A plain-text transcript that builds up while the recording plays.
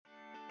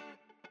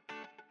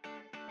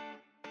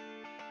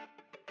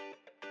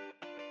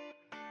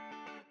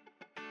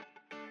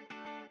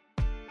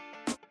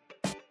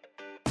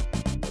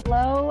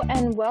Hello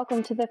and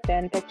welcome to the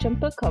Fanfiction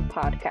Book Club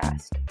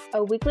podcast,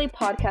 a weekly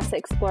podcast that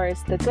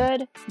explores the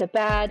good, the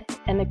bad,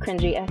 and the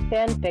cringy of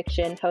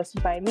fanfiction,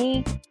 hosted by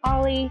me,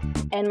 Ollie,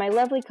 and my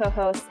lovely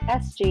co-hosts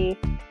SG,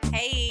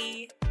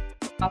 Hey,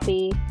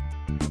 Coffee,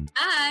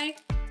 hi,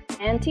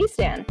 and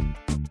T-Stan.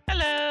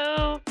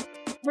 Hello.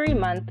 Every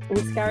month, we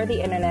scour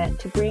the internet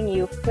to bring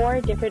you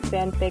 4 different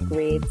fanfic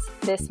reads.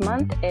 This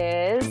month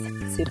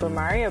is Super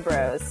Mario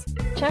Bros.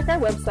 Check our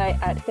website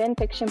at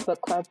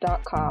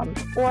fanfictionbookclub.com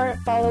or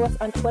follow us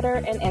on Twitter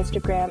and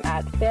Instagram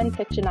at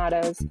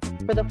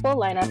fanfictionados for the full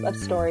lineup of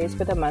stories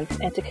for the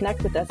month and to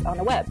connect with us on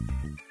the web.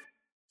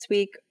 This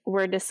week,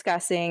 we're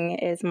discussing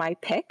is my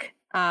pick.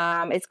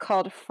 It's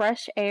called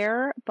Fresh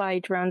Air by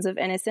Drones of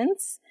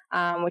Innocence,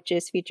 which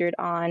is featured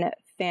on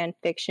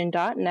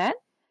fanfiction.net.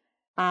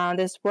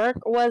 This work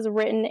was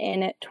written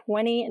in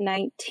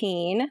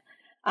 2019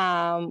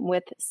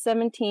 with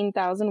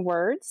 17,000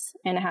 words,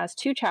 and it has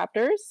 2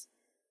 chapters.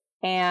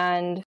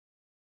 And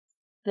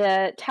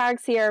the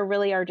tags here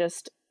really are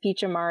just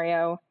Peach and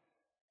Mario.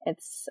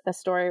 It's a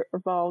story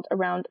revolved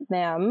around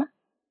them.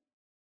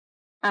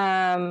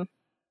 To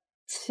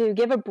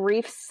give a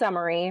brief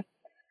summary,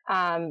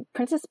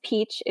 Princess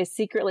Peach is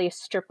secretly a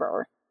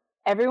stripper.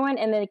 Everyone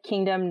in the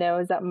kingdom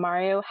knows that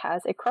Mario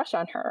has a crush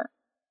on her.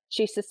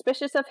 She's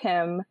suspicious of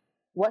him.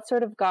 What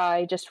sort of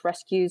guy just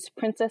rescues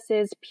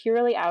princesses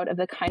purely out of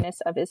the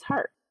kindness of his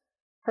heart?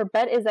 Her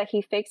bet is that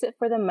he fakes it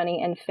for the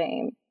money and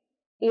fame.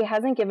 He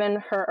hasn't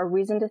given her a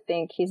reason to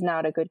think he's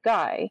not a good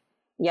guy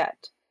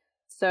yet.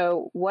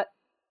 So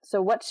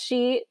what's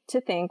she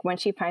to think when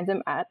she finds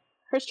him at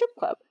her strip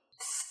club?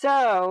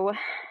 So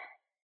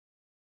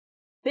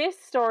this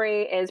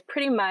story is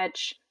pretty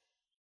much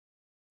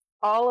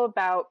all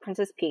about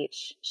Princess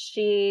Peach.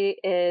 She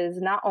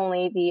is not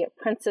only the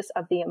princess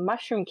of the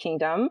Mushroom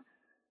Kingdom,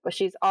 but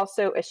she's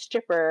also a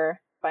stripper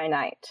by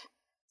night.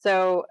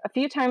 So a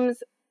few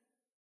times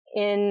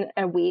in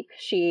a week,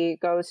 she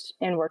goes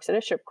and works at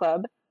a strip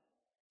club.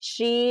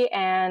 She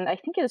and I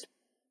think it's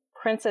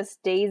Princess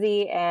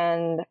Daisy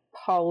and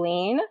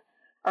Pauline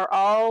are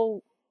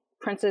all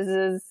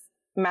princesses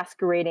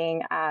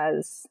masquerading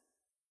as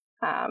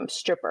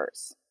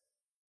strippers.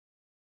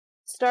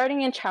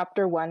 Starting in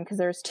chapter 1, because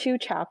there's 2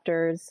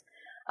 chapters.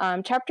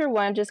 Chapter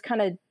 1 just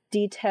kind of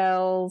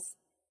details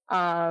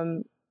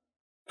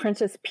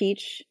Princess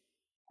Peach.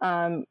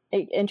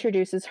 It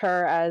introduces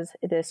her as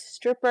this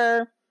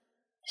stripper.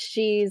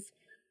 She's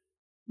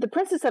the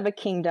princess of a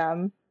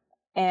kingdom,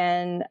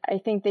 and I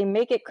think they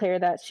make it clear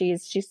that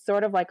she's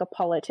sort of like a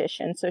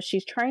politician. So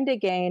she's trying to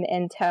gain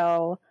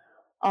intel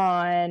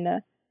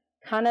on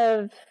kind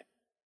of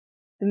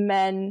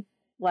men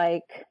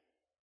like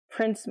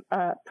Prince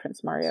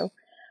Mario,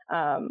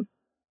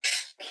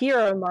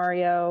 Hero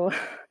Mario,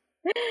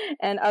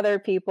 and other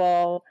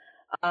people.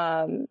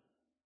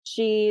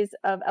 She's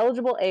of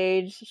eligible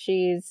age.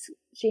 She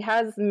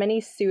has many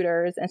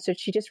suitors, and so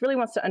she just really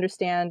wants to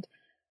understand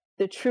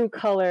the true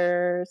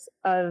colors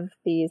of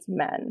these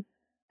men.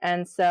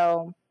 And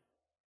so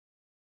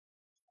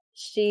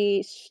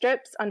she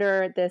strips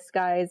under this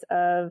guise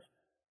of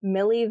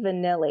Milli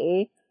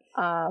Vanilli,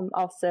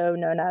 also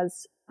known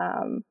as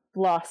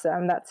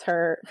Blossom. That's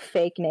her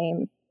fake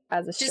name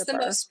as a stripper. Just the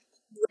most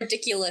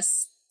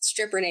ridiculous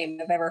stripper name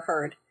I've ever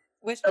heard.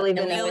 Which Milli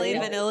Milli Vanilli.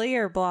 Vanilli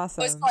or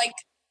Blossom? I was like,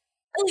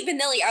 Milli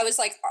Vanilli. I was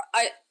like,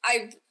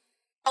 I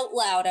out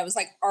loud, I was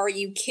like, are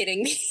you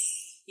kidding me?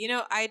 You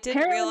know, I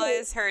didn't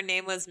realize her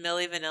name was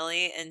Milli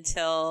Vanilli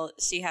until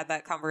she had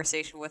that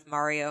conversation with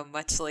Mario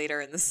much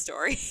later in the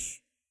story.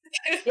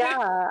 Yeah,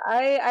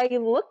 I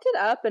looked it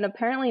up, and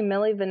apparently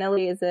Milli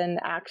Vanilli is an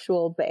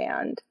actual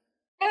band.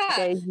 Yeah,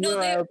 A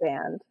Euro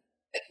band.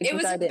 It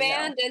was a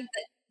band, and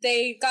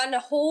they got in a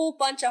whole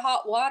bunch of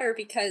hot water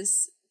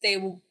because it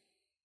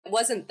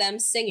wasn't them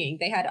singing.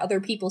 They had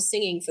other people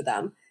singing for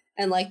them,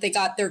 and like they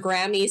got their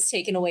Grammys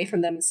taken away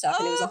from them and stuff.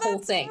 And it was a whole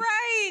thing. Right.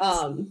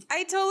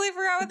 I totally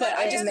forgot what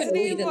that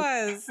name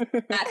was.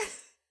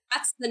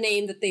 That's the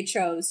name that they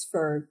chose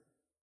for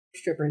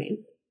stripper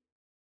name.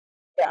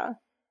 Yeah.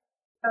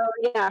 So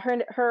yeah,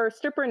 her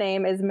stripper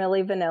name is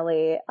Milli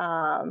Vanilli,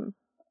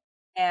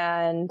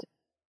 and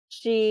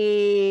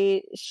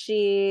she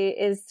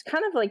is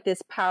kind of like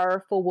this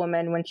powerful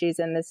woman when she's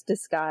in this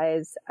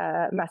disguise,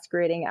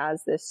 masquerading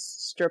as this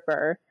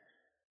stripper,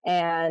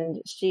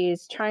 and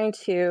she's trying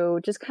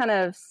to just kind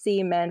of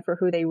see men for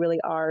who they really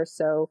are.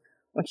 So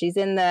when she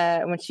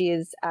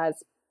is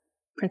as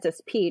Princess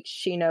Peach,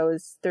 she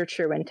knows their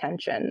true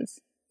intentions.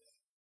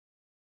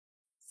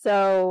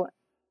 So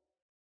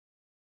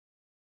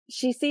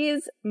she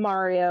sees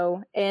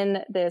Mario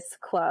in this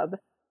club,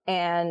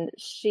 and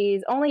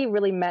she's only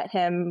really met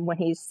him when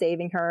he's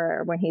saving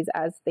her, when he's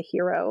as the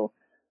hero.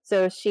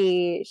 So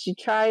she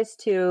tries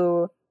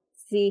to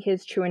see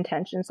his true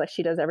intentions like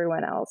she does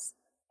everyone else.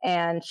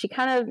 And she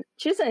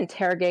doesn't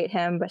interrogate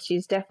him, but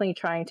she's definitely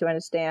trying to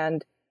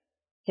understand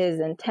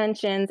his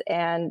intentions.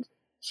 And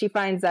she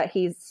finds that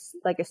he's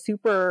like a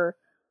super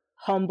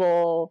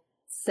humble,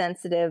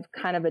 sensitive,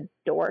 kind of a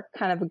dork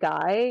kind of a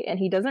guy. And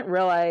he doesn't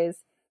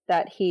realize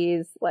that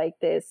he's like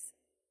this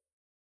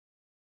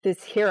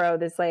this hero,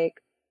 this like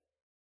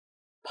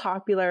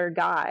popular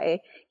guy.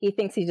 He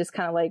thinks he's just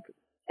kind of like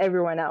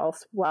everyone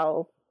else,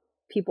 while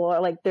people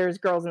are like, there's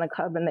girls in the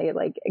club and they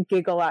like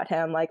giggle at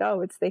him like,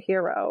 oh, it's the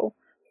hero.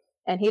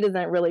 And he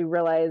doesn't really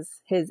realize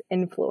his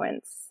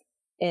influence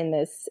in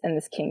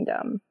this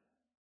kingdom.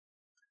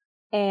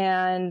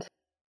 And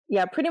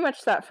yeah, pretty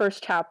much that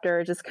first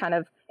chapter just kind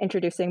of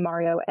introducing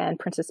Mario and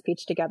Princess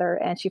Peach together,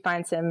 and she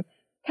finds him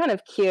kind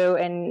of cute,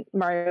 and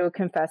Mario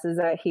confesses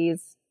that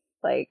he's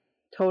like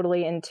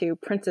totally into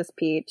Princess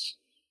Peach.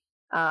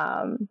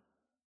 And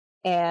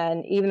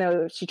even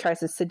though she tries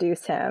to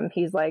seduce him,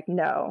 he's like,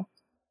 no,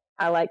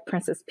 I like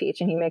Princess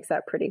Peach, and he makes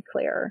that pretty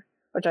clear,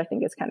 which I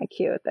think is kind of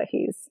cute that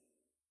he's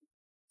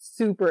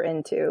super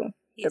into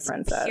the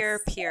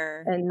princess.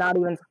 Pure. And not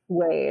even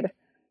swayed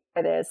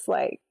by this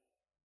like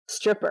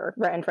stripper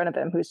right in front of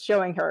him who's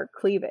showing her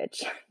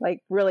cleavage, like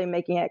really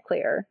making it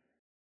clear.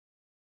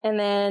 And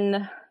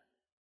then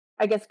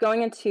I guess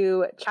going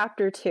into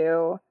chapter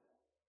 2,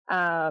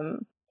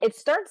 it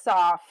starts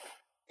off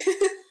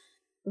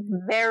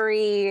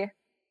very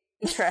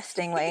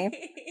interestingly.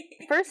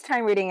 First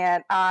time reading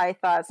it, I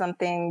thought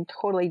something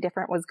totally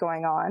different was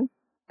going on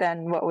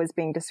than what was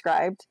being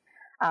described.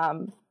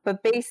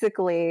 But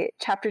basically,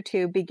 chapter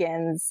 2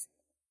 begins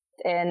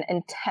an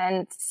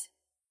intense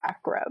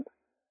backrub.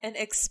 An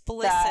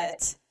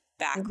explicit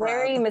backrub.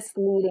 Very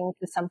misleading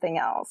to something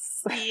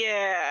else.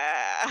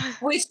 Yeah.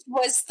 Which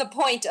was the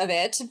point of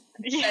it.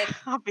 Yeah,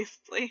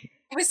 obviously.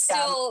 It was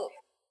still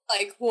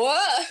like,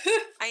 what?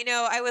 I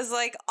know, I was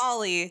like,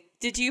 Ollie,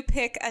 did you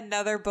pick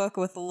another book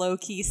with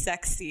low-key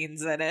sex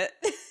scenes in it?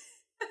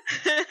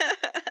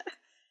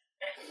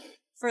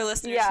 For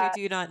listeners who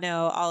do not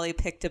know, Ollie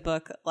picked a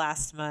book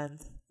last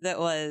month that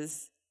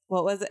was,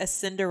 what was it, a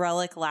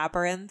Cinderella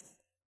Labyrinth?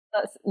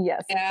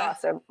 Yes,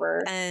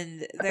 crossover.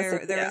 And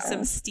there was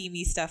some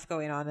steamy stuff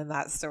going on in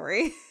that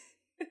story.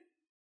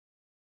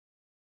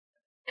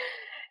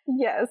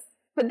 Yes,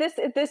 but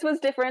this was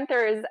different.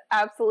 There is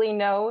absolutely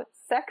no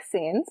sex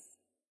scenes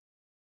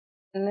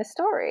in this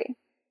story.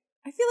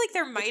 I feel like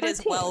there might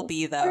as well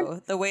be,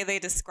 though, the way they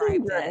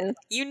described it.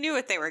 You knew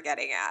what they were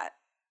getting at.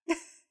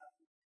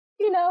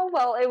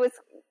 Well, it was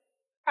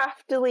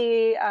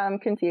craftily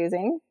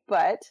confusing,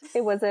 but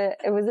it was a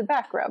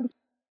backrub.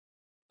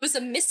 It was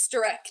a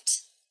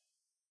misdirect.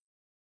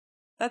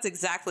 That's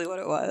exactly what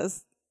it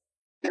was.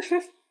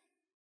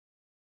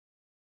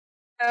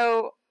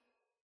 So,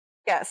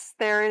 yes,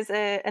 there is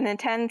an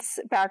intense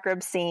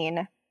backrub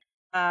scene.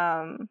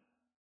 Sorry,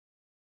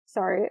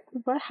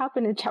 what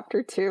happened in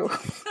chapter 2?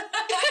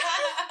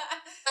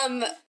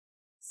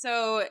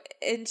 So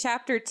in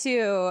chapter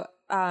 2,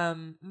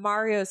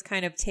 Mario's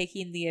kind of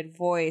taking the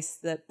advice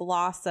that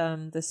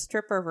Blossom, the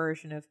stripper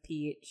version of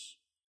Peach,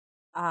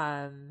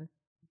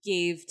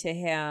 gave to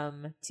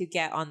him to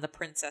get on the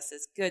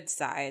princess's good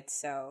side.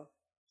 So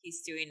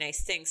he's doing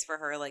nice things for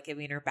her, like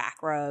giving her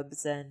back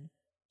rubs and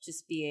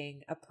just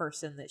being a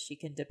person that she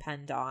can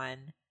depend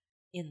on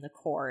in the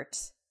court,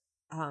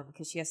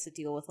 because she has to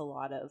deal with a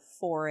lot of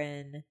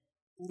foreign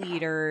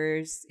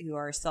leaders who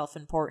are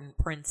self-important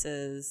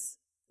princes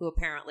who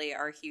apparently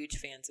are huge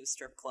fans of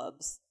strip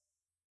clubs.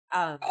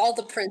 All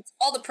the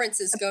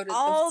princes go to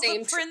the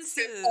same strip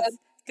club.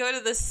 Go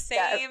to the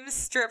same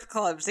strip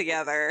club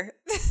together.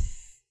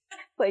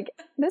 Like,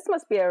 this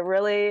must be a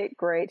really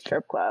great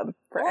strip club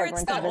for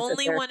everyone to visit. Or it's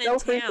the only one in town.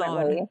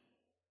 Frequently.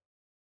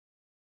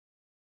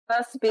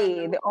 Must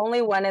be the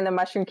only one in the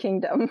Mushroom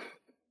Kingdom.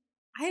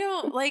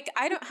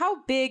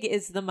 How big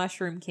is the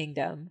Mushroom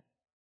Kingdom?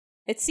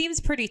 It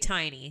seems pretty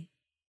tiny.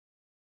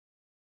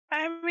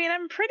 I mean,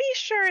 I'm pretty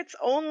sure it's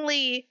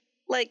only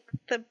like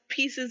the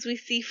pieces we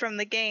see from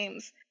the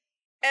games.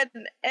 And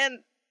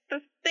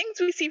the things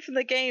we see from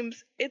the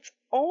games, it's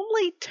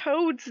only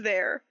toads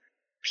there.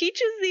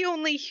 Peach is the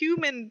only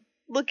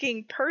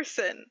human-looking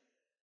person.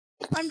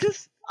 All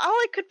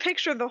I could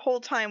picture the whole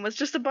time was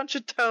just a bunch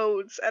of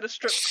toads at a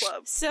strip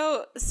club.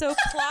 So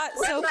plot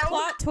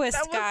twist,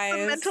 that was guys.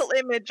 the mental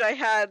image I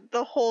had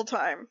the whole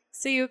time.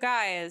 So you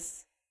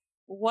guys,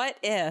 what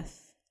if?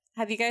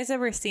 Have you guys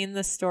ever seen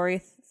the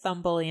story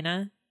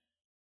Thumbelina?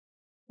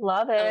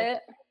 Love it.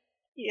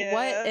 Yeah.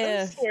 What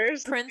if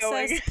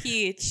Princess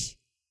Peach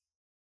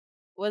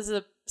was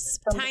a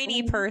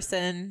tiny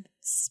person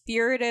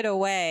spirited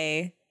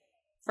away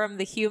from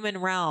the human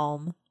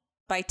realm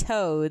by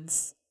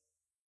toads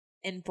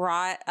and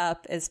brought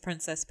up as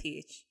Princess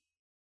Peach?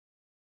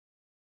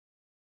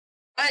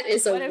 That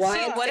is a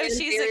wild. What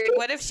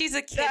if she's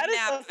a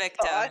kidnap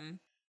victim?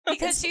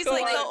 Because she's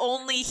like the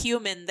only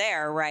human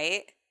there,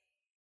 right?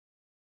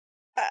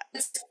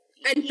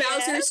 And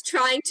Bowser's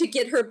trying to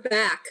get her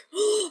back.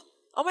 Oh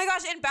my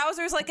gosh, and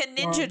Bowser's like a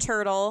ninja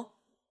turtle.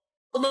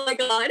 Oh my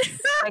god.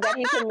 I got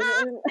he's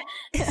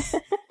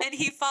and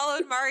he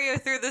followed Mario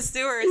through the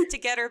sewers to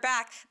get her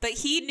back, but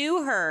he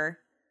knew her.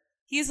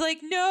 He's like,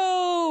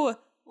 no,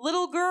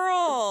 little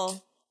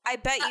girl. I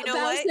bet you know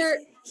Bowser, what?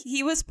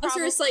 He was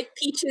probably Bowser's like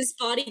Peach's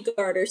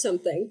bodyguard or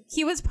something.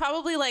 He was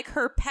probably like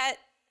her pet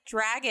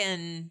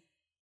dragon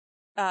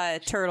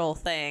turtle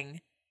thing.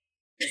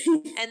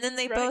 And then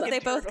they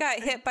Right, both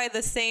got hit by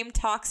the same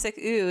toxic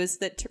ooze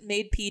that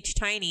made Peach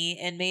tiny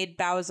and made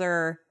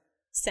Bowser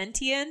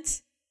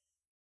sentient.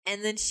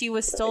 And then she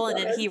was stolen,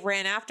 and he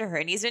ran after her.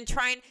 And he's been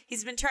trying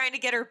to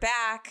get her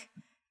back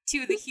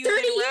to the human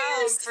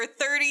realm for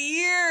 30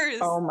 years.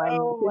 Oh my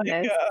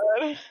goodness.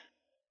 God.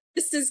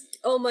 This is,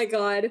 oh my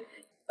god.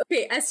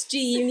 Okay, SG,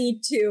 you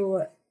need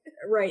to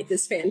write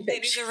this fanfic. They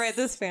need to write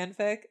this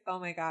fanfic. Oh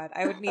my god,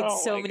 I would need Oh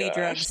so my many gosh.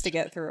 drugs to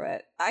get through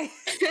it.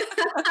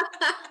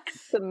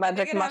 The magic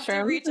I'd have to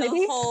mushroom. reach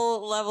maybe? a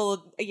whole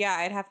level. Yeah,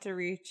 I'd have to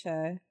reach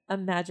a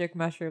magic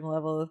mushroom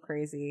level of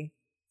crazy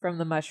from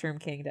the Mushroom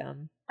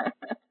Kingdom,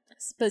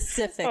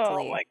 specifically.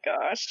 Oh my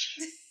gosh.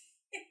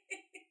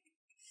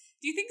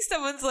 Do you think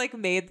someone's like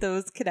made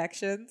those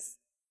connections?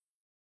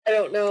 I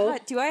don't know.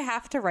 God, do I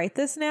have to write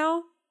this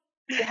now?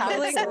 I'm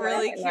like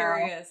really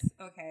curious.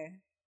 Okay.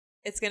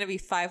 It's going to be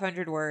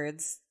 500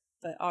 words,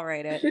 but I'll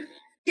write it.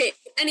 Okay,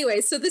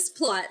 anyway, so this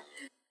plot.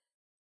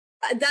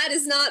 That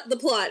is not the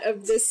plot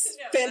of this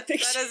fanfiction.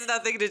 That has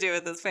nothing to do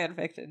with this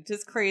fanfiction.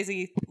 Just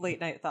crazy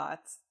late night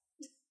thoughts.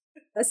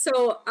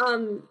 So,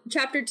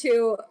 chapter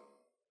 2,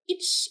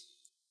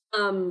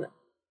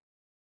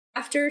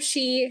 after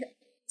she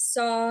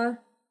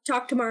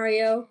talked to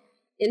Mario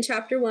in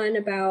chapter 1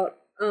 about,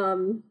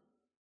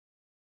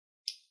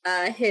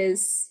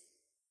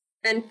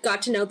 and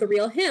got to know the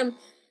real him,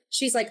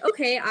 she's like,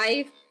 okay,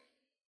 I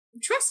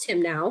trust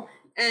him now.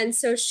 And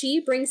so she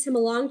brings him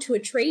along to a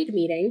trade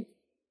meeting,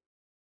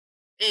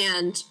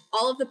 and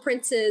all of the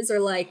princes are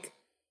like,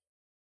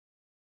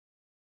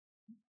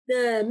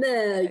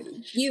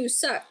 you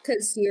suck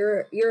because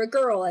you're a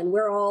girl, and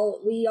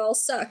we all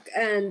suck.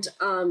 And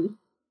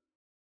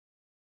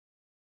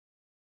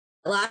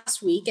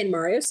last week, and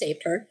Mario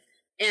saved her,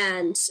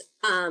 and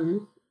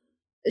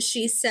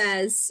she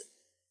says,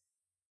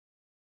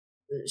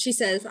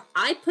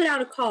 I put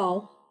out a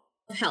call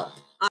of help.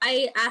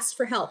 I asked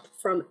for help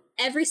from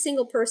every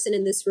single person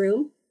in this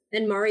room,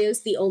 and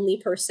Mario's the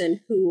only person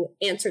who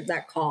answered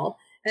that call.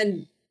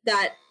 And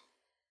that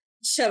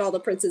shut all the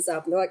princes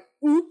up. And they're like,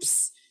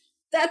 oops,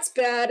 that's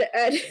bad.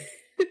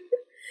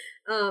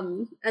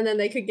 And then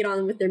they could get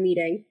on with their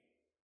meeting.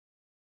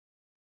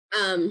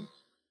 But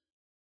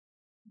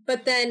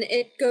then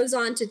it goes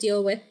on to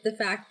deal with the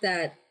fact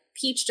that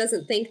Peach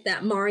doesn't think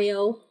that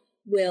Mario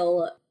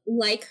will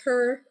like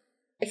her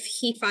if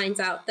he finds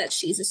out that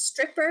she's a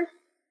stripper.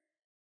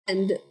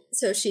 And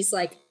so she's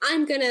like,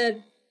 I'm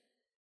gonna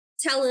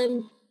tell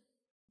him,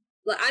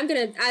 I'm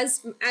gonna,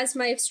 as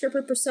my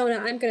stripper persona,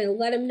 I'm gonna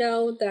let him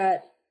know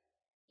that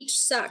Peach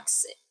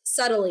sucks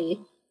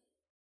subtly,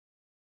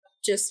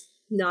 just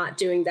not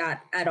doing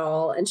that at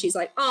all. And she's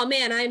like, oh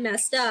man, I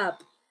messed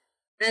up.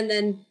 And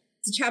then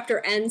the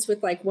chapter ends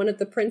with like one of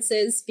the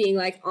princes being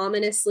like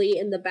ominously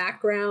in the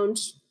background,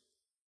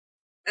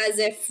 as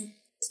if the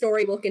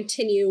story will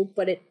continue,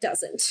 but it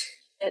doesn't.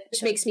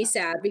 Which makes me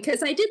sad,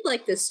 because I did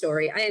like this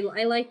story.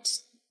 I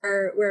liked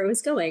where it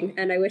was going,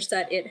 and I wish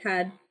that it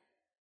had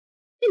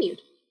continued.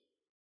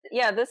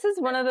 Yeah, this is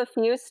one of the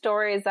few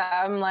stories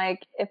that I'm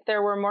like, if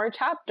there were more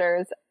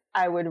chapters,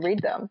 I would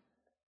read them.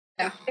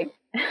 Yeah. I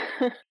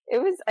think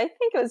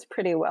it was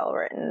pretty well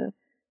written.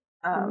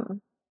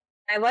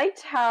 I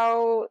liked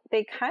how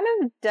they kind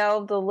of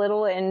delved a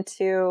little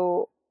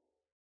into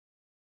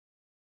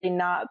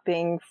not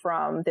being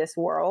from this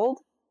world,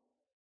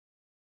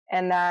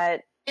 and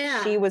that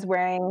she was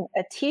wearing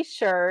a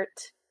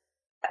t-shirt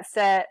that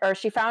said, or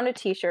she found a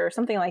t-shirt or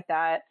something like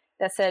that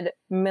said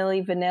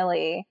Milli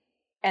Vanilli,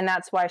 and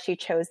that's why she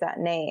chose that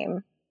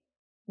name.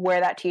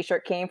 Where that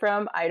t-shirt came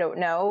from, I don't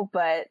know,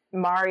 but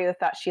Mario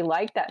thought she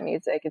liked that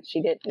music, and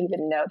she didn't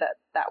even know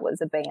that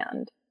was a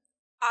band.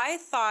 I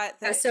thought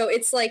that... So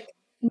it's like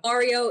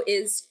Mario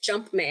is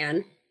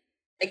Jumpman,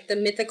 like the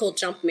mythical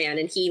Jumpman,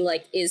 and he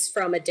like is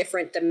from a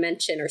different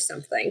dimension or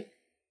something,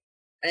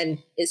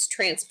 and is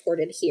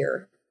transported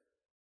here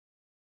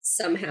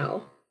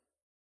somehow.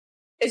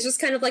 It's just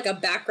kind of like a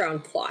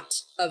background plot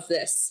of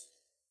this.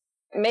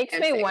 It makes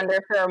me wonder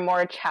if there are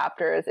more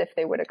chapters, if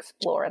they would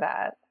explore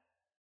that.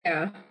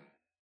 Yeah.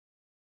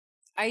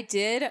 I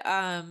did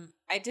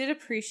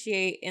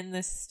appreciate in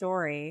this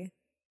story,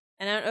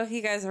 and I don't know if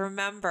you guys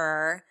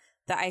remember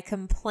that I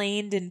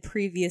complained in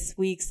previous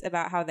weeks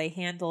about how they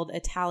handled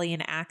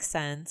Italian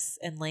accents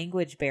and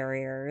language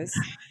barriers.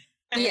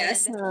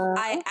 Yes.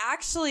 I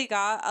actually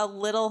got a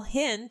little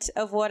hint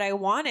of what I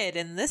wanted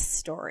in this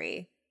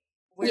story,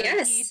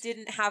 where he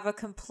didn't have a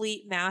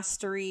complete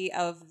mastery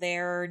of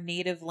their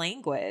native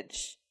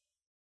language,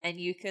 and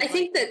you could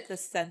get the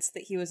sense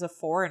that he was a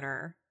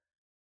foreigner.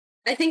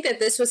 I think that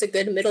this was a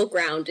good middle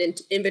ground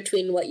in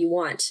between what you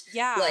want.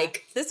 Yeah,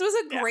 this was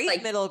a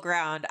great middle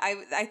ground.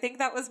 I think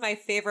that was my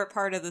favorite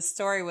part of the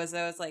story, was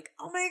I was like,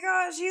 oh my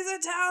gosh, he's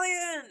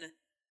Italian.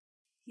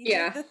 He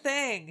did the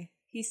thing.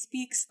 He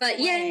speaks the way.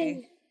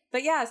 Yay.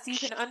 But yeah, so you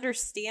can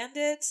understand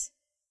it,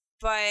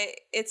 but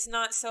it's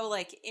not so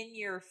like in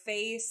your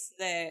face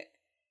that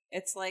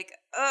it's like,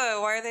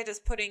 oh, why are they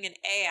just putting an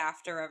A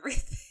after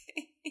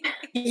everything?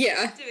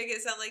 Yeah. To make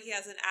it sound like he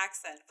has an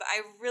accent. But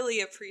I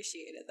really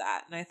appreciated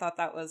that. And I thought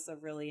that was a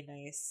really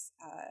nice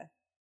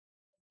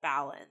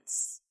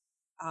balance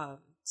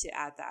to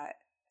add that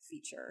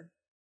feature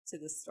to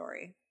the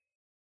story.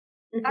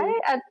 Mm-hmm. I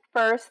at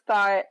first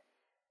thought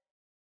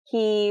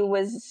he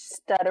was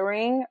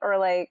stuttering or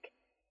like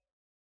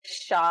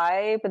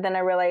shy, but then I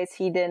realized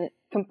he didn't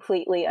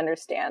completely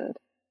understand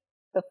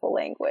the full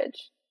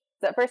language.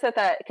 So at first I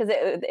thought, because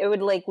it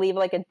would like leave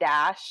like a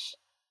dash,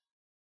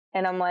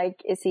 and I'm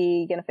like, is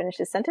he gonna finish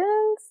his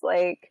sentence?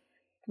 Like,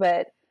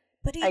 but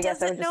he I guess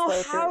doesn't know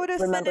how to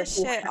finish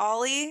it,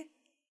 Ollie.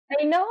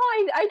 I know,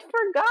 I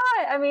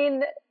forgot. I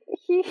mean,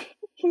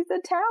 he's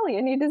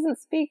Italian. He doesn't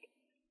speak.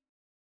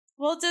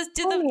 Well, did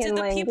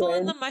the people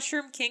in the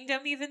Mushroom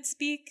Kingdom even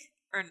speak?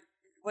 Or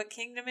what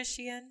kingdom is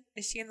she in?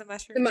 Is she in the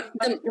Mushroom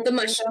Kingdom? The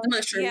Mushroom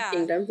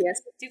Kingdom,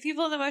 yes. Do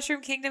people in the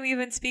Mushroom Kingdom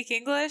even speak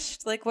English?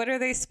 Like, what are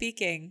they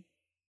speaking?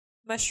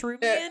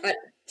 Mushroomian?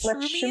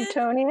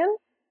 Shroomtonian?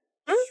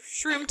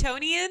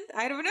 Shroomtonian?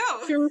 I don't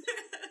know.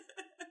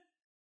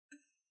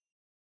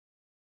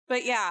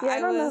 But yeah,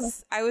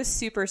 I was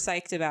super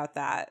psyched about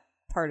that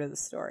part of the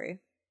story.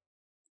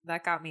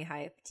 That got me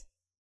hyped.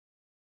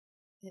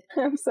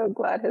 I'm so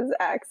glad his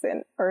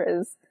accent or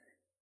his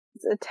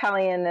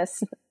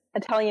Italianness,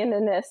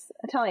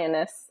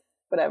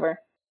 whatever,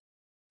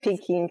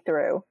 peeking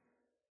through.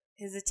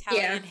 His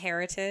Italian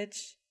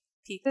heritage.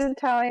 His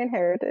Italian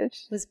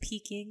heritage was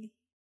peeking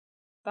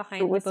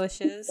behind the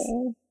bushes.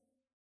 Peeking.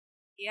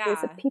 Yeah. It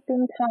was a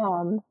peeping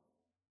Tom.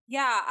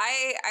 Yeah,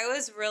 I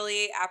was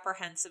really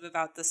apprehensive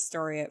about this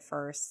story at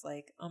first.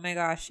 Like, oh my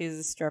gosh, she's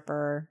a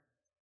stripper.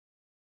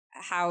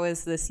 How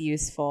is this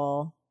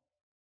useful?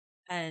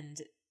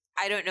 And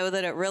I don't know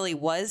that it really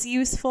was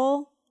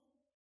useful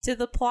to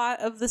the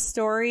plot of the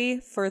story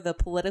for the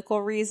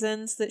political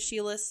reasons that she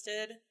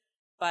listed,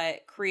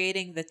 but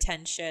creating the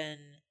tension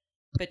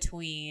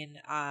between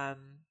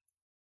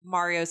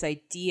Mario's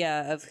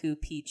idea of who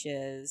Peach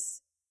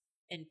is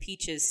and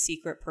Peach's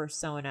secret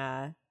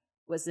persona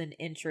was an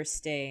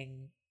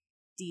interesting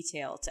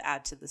detail to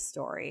add to the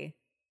story.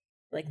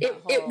 Like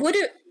it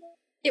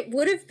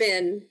would have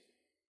been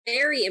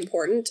very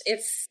important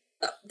if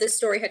this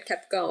story had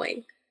kept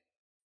going.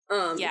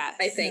 Yes.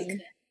 I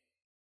think.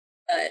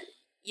 But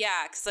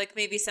yeah, because like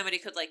maybe somebody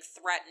could like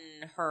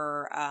threaten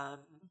her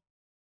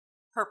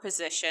her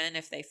position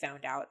if they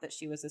found out that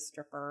she was a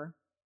stripper.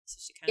 So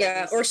she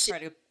kind of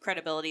loses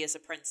credibility as a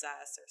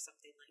princess or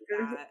something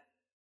like that.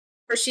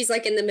 Or she's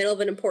like in the middle of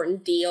an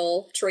important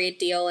trade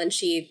deal, and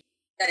she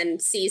then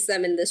sees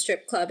them in the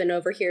strip club and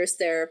overhears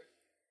their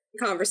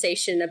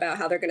conversation about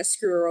how they're going to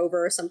screw her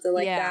over or something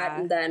like that.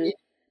 And then,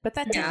 but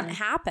that didn't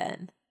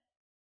happen.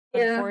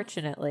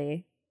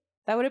 Unfortunately,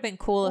 that would have been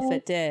cool if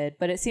it did.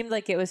 But it seemed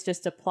like it was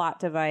just a plot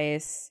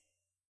device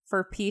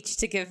for Peach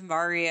to give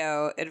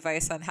Mario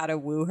advice on how to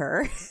woo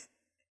her.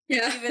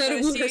 Yeah, even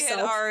though she had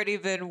already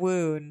been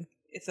wooed,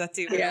 if that's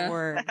even a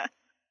word.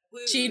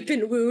 She'd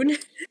been wooed.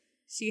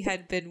 She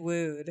had been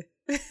wooed.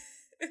 I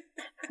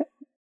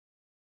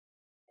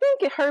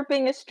think her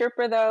being a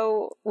stripper,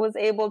 though, was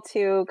able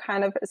to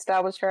kind of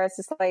establish her as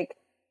just like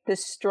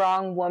this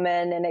strong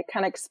woman, and it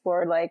kind of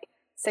explored like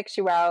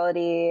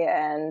sexuality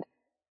and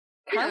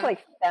kind of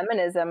like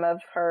feminism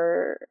of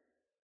her,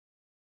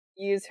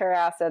 use her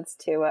assets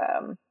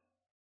to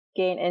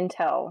gain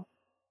intel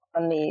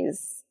on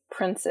these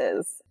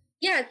princes.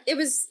 Yeah, it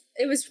was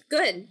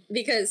good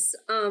because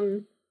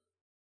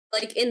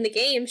like in the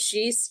game,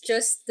 she's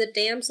just the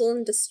damsel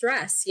in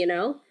distress, you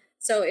know?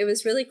 So it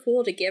was really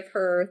cool to give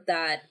her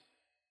that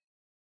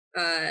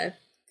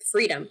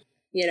freedom,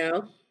 you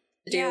know,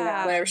 to do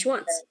whatever she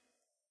wants.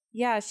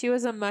 Yeah, she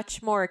was a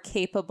much more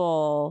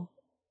capable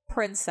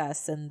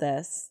princess in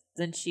this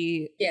than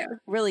she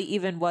really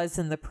even was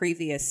in the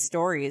previous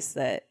stories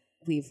that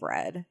we've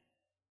read.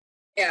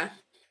 Yeah.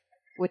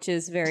 Which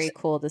is very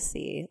cool to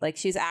see. Like,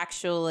 she's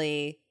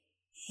actually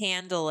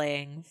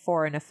handling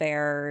foreign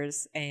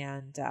affairs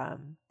and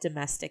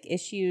domestic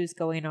issues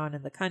going on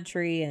in the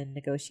country and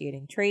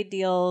negotiating trade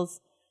deals.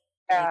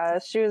 Yeah,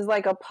 she was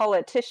like a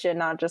politician,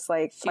 not just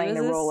like playing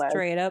a role as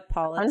straight up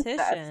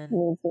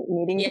politician.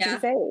 Needing to be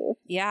saved.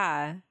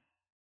 Yeah.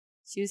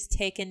 She was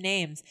taking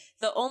names.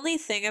 The only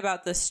thing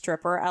about the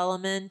stripper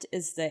element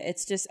is that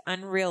it's just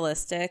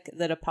unrealistic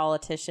that a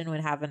politician would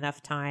have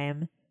enough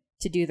time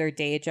to do their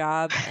day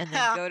job and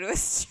then go to a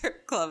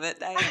strip club at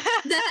night.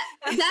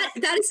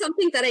 That is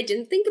something that I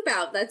didn't think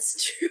about.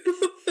 That's true.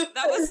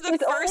 That was the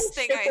first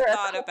thing I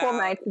thought about.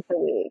 Nights a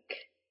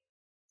week.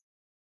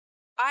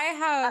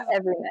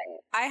 Every night.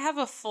 I have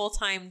a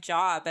full-time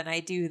job and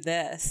I do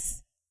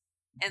this.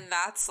 And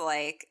that's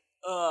like,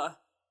 ugh.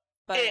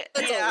 But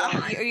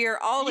you're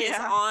always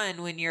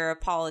on when you're a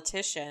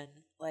politician.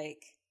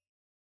 Like,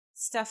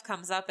 stuff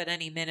comes up at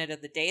any minute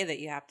of the day that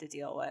you have to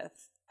deal with.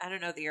 I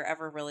don't know that you're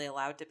ever really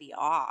allowed to be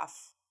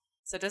off.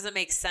 So it doesn't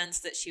make sense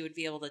that she would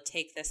be able to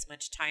take this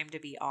much time to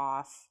be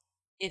off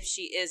if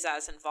she is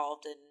as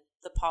involved in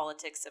the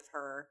politics of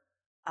her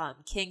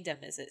kingdom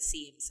as it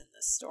seems in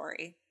this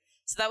story.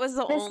 So that was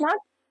the only...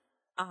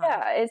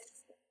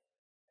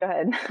 Go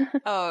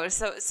ahead. Oh,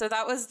 so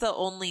that was the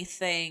only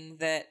thing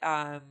that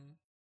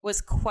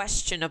was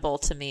questionable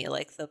to me,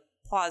 like the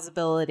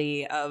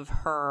plausibility of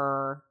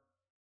her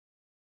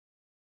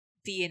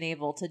being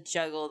able to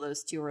juggle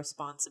those two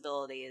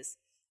responsibilities,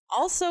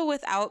 also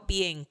without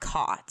being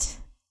caught.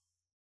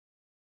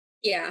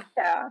 Yeah.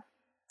 Yeah.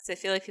 Because I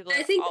feel like people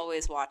are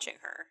always watching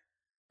her.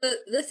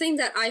 The thing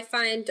that I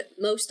find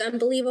most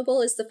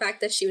unbelievable is the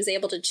fact that she was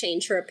able to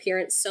change her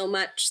appearance so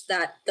much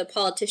that the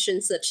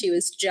politicians that she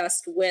was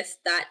just with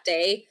that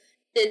day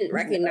didn't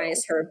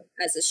recognize her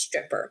as a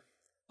stripper.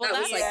 Well,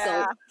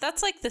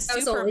 that's like the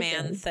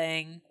Superman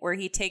thing where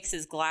he takes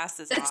his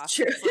glasses off. That's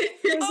true. Like,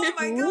 oh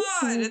my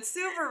god, it's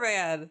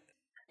Superman.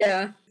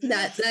 Yeah,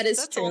 that is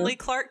That's true. only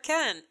Clark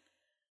Kent.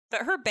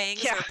 But her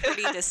bangs are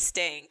pretty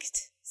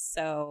distinct.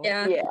 So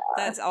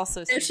that's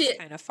also seems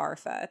kind of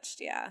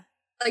far-fetched, yeah.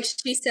 Like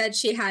she said,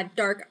 she had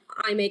dark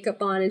eye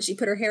makeup on and she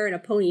put her hair in a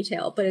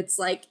ponytail. But it's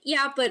like,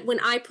 yeah, but when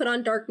I put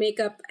on dark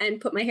makeup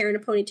and put my hair in a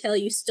ponytail,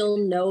 you still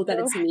know that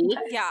it's me.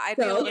 Yeah, I'd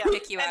be able to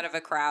pick you out of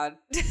a crowd.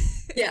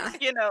 Yeah.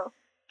 You know,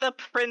 the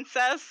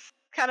princess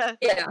kind of...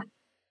 Yeah.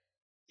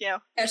 You know,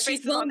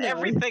 she's on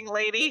everything,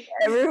 lady.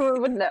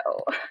 Everyone would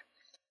know.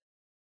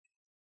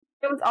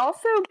 It was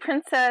also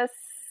Princess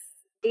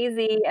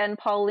Daisy and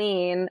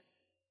Pauline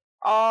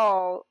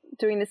all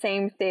doing the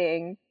same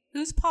thing.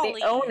 Who's Pauline?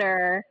 The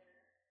owner...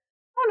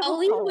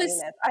 Pauline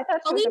was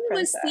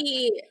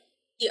the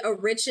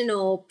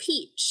original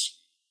Peach.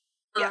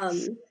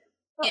 Yes.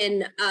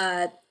 In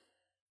what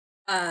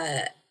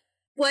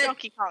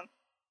Donkey Kong.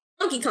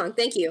 Donkey Kong,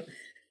 thank you.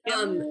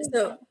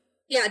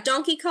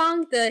 Donkey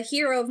Kong, the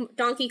hero of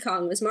Donkey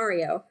Kong was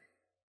Mario,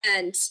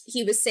 and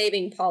he was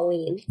saving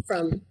Pauline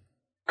from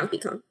Donkey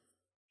Kong.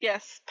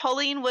 Yes,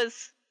 Pauline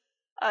was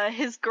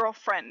his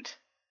girlfriend,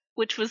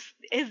 which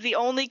is the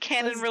only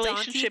canon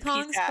relationship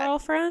Donkey Kong's he's had.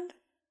 Girlfriend?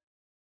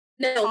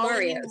 No,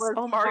 Mario's.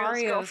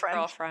 Mario's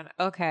girlfriend.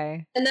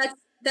 Okay. And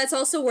that's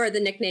also where the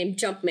nickname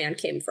Jumpman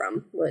came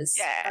from, was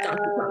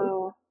Donkey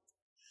Kong.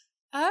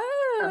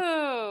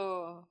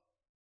 Oh.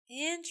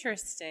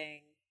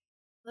 Interesting.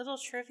 Little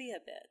trivia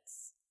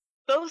bits.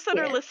 Those that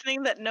are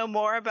listening that know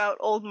more about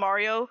old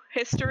Mario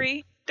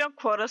history, don't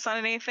quote us on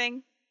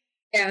anything.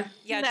 Yeah.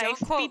 Yeah, nice, don't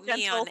quote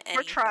me on anything.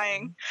 We're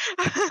trying.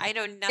 I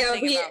know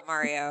nothing about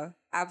Mario.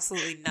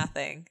 Absolutely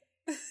nothing.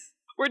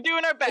 We're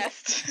doing our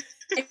best.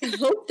 I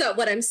hope that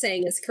what I'm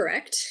saying is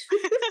correct.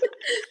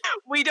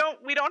 We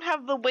don't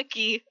have the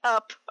wiki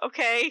up,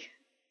 okay?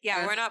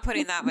 Yeah, we're not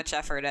putting that much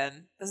effort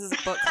in. This is a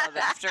book club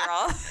after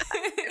all.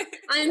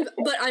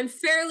 I'm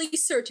fairly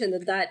certain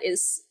that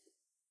is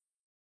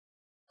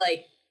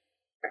like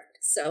correct.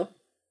 So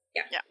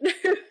yeah.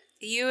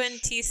 You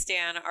and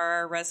T-Stan are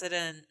our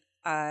resident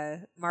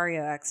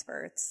Mario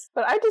experts.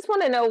 But I just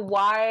want to know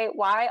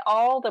why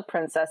all the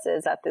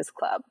princesses at this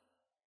club?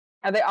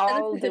 Are they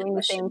all doing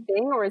the same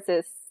thing, or is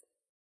this?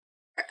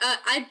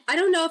 I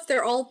don't know if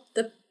they're all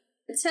the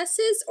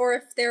princesses or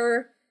if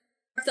the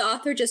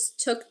author just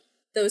took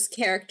those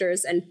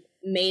characters and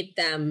made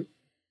them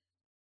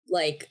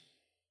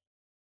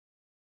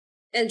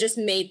just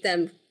made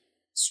them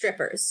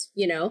strippers,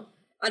 you know?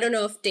 I don't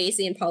know if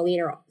Daisy and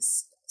Pauline are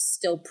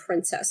still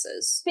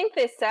princesses. I think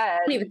they said I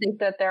don't even think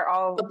that they're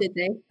all did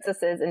they?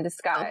 princesses in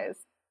disguise.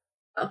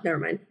 Oh, never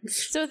mind.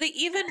 So the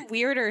even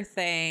weirder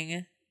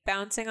thing,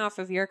 bouncing off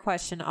of your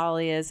question,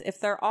 Ollie, is if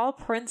they're all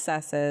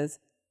princesses,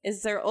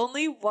 is there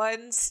only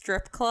one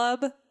strip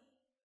club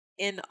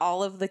in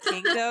all of the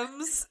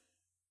kingdoms?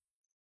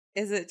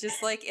 Is it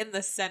just like in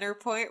the center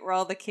point where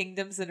all the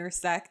kingdoms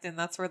intersect and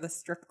that's where the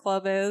strip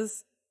club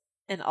is?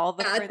 And all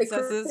the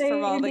princesses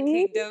from all the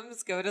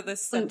kingdoms go to the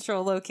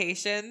central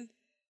location?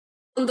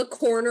 On the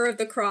corner of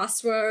the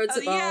crossroads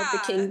of all of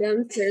the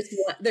kingdoms,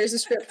 there's a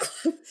strip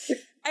club.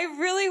 I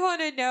really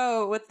want to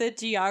know what the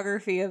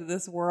geography of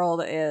this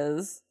world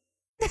is.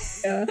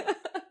 Yeah.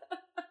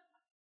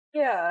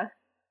 Yeah.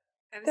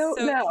 I'm so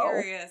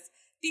curious.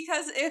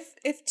 Because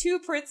if two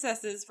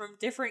princesses from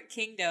different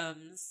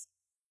kingdoms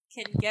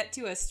can get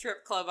to a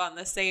strip club on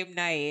the same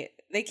night,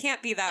 they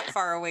can't be that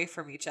far away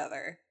from each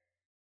other.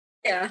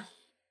 Yeah.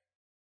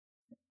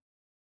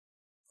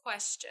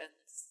 Questions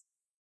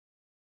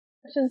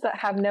that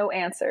have no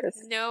answers.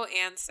 No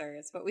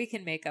answers, but we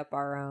can make up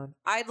our own.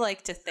 I'd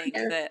like to think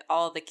that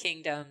all the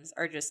kingdoms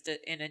are just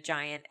in a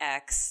giant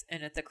X,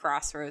 and at the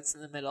crossroads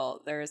in the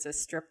middle, there is a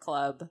strip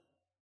club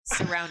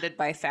surrounded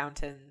by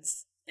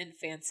fountains and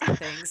fancy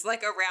things,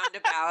 like a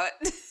roundabout.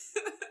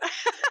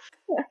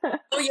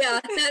 Oh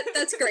yeah,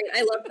 that's great.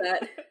 I love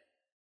that.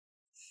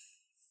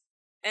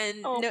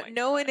 And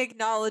no one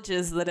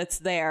acknowledges that it's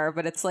there,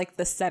 but it's like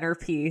the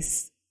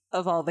centerpiece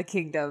of all the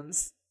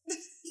kingdoms.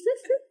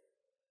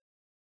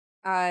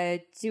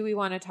 Do we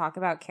want to talk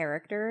about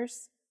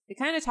characters? We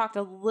kind of talked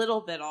a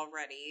little bit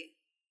already.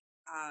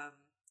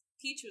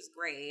 Peach was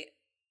great.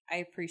 I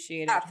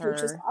appreciated her.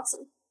 Peach was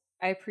awesome.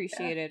 I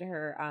appreciated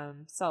her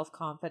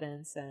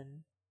self-confidence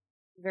and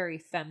very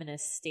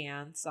feminist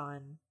stance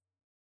on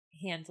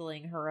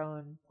handling her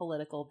own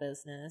political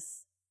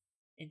business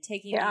and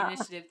taking the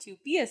initiative to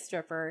be a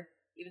stripper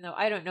even though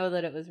I don't know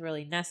that it was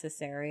really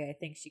necessary. I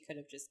think she could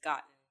have just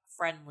gotten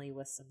friendly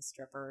with some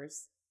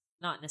strippers,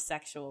 not in a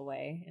sexual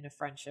way, in a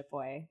friendship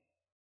way,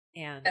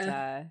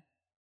 and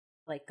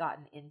like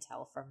gotten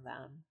intel from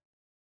them.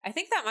 I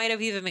think that might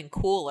have even been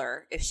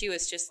cooler if she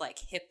was just like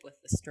hip with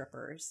the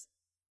strippers.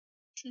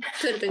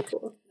 Could have been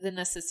cool. Than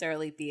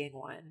necessarily being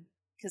one.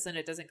 Because then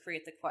it doesn't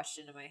create the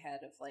question in my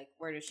head of like,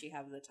 where does she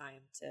have the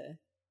time to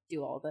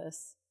do all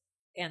this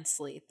and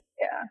sleep?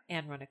 Yeah.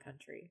 And run a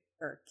country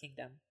or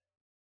kingdom.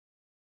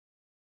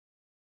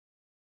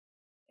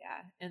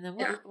 Yeah. And then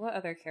what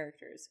other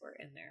characters were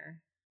in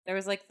there? There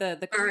was like the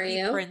creepy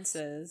Mario.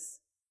 princes.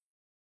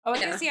 Oh, I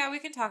guess, we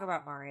can talk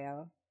about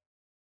Mario.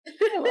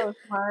 I love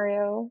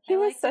Mario. He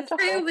was such a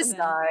wholesome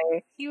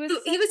guy. He was a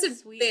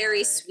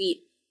very sweet.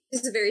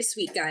 He's a very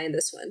sweet guy in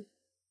this one.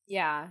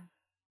 Yeah.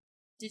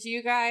 Did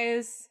you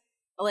guys,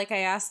 like I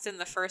asked in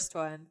the first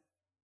one,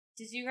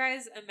 did you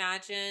guys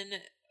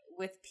imagine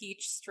with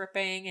Peach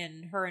stripping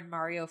and her and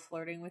Mario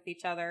flirting with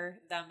each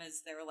other, them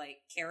as their like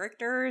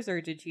characters, or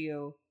did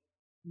you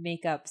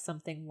make up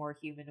something more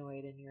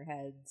humanoid in your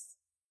heads?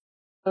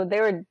 So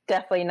they were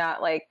definitely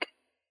not like,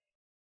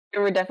 they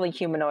were definitely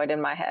humanoid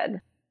in my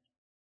head.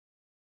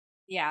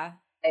 Yeah.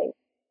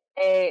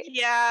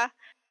 Yeah,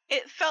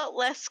 it felt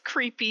less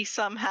creepy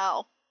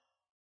somehow,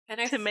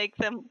 and to make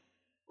them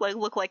like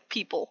look like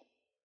people.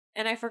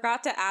 And I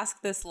forgot to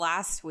ask this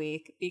last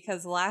week,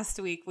 because last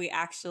week we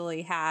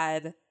actually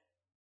had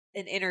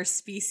an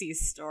interspecies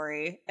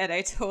story, and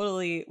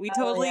we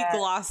totally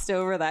glossed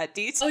over that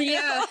detail. Oh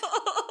yeah.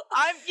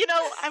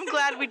 I'm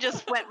glad we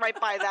just went right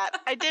by that.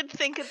 I did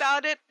think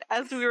about it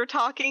as we were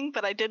talking,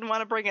 but I didn't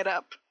want to bring it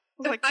up.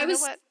 Like,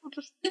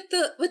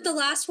 with the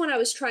last one, I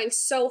was trying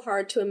so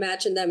hard to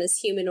imagine them as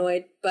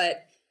humanoid,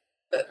 but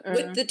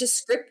with the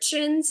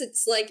descriptions,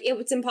 it's like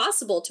it's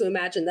impossible to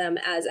imagine them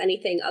as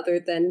anything other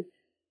than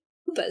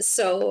Koopas.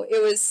 So it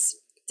was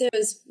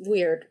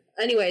weird.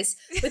 Anyways,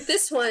 with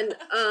this one,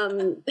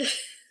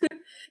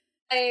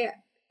 I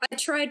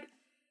tried.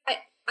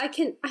 I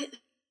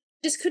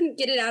just couldn't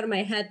get it out of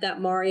my head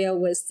that Mario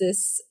was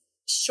this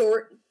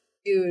short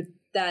dude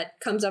that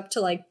comes up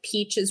to like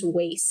Peach's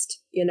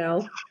waist, you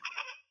know?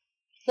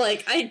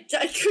 Like I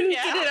couldn't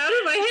get it out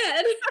of my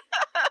head.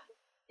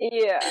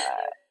 Yeah.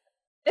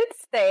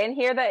 It's saying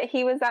here that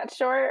he was that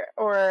short,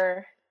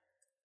 or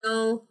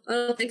no, I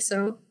don't think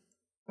so.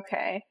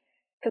 Okay.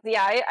 Because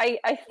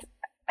I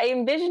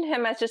envisioned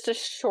him as just a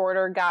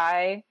shorter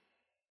guy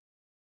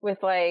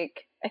with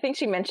like, I think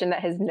she mentioned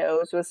that his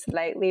nose was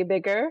slightly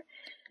bigger.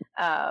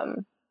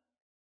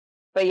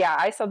 But yeah,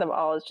 I saw them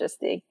all as just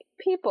the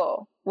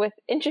people with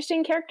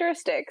interesting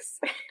characteristics.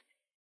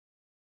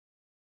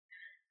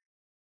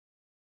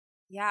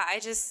 Yeah, I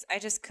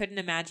just couldn't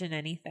imagine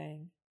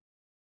anything.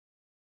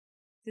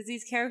 Because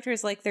these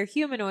characters, like, they're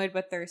humanoid,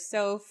 but they're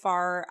so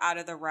far out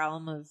of the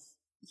realm of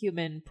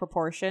human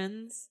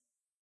proportions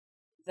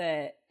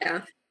that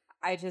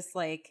I just,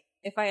 like,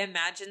 if I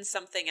imagined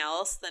something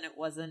else, then it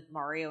wasn't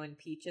Mario and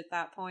Peach at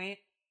that point.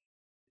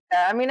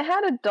 Yeah, I mean, it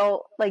had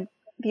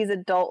these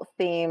adult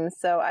themes,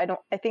 so I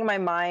think my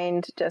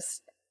mind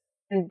just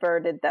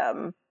converted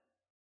them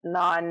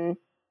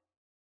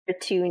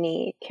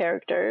non-cartoony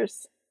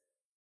characters.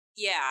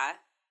 Yeah.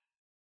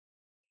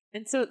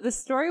 And so the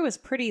story was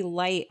pretty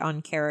light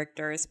on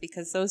characters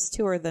because those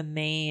two are the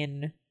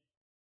main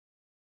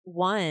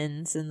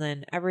ones, and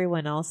then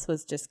everyone else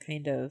was just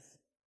kind of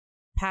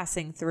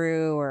passing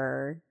through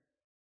or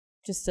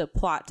just a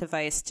plot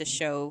device to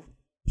show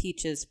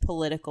Peach's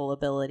political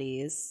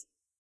abilities.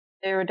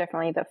 They were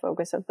definitely the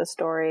focus of the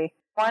story.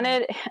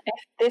 If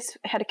this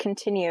had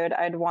continued,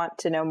 I'd want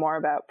to know more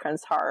about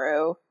Prince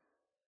Haru.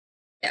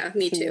 Yeah,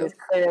 me too. He was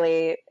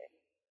clearly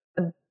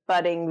a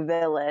budding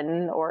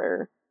villain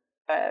or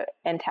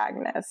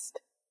antagonist.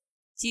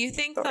 Do you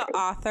think the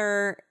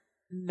author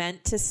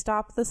meant to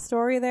stop the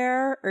story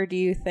there, or do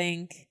you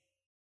think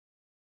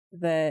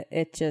that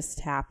it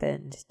just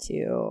happened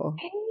to?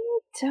 I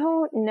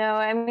don't know.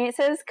 I mean, it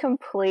says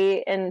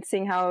complete, and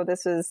seeing how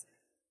this was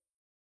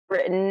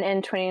written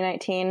in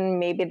 2019,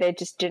 maybe they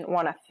just didn't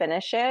want to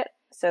finish it,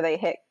 so they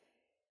hit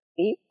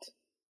complete.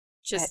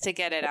 Just to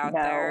get it out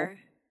there?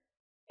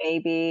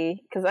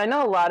 Maybe. Because I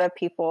know a lot of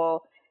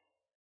people,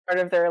 part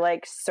of their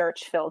like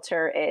search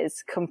filter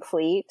is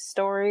complete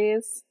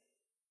stories.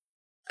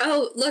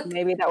 Oh, look.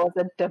 Maybe that was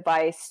a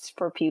device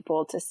for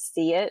people to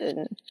see it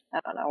and,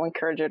 I don't know,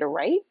 encourage her to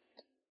write?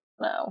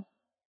 No.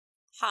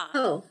 Huh.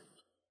 Oh.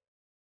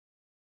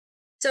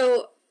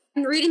 So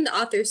I'm reading the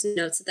author's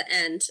notes at the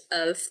end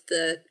of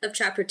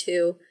chapter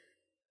 2,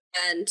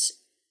 and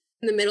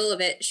in the middle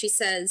of it, she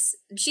says,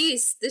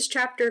 "Geez, this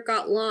chapter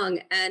got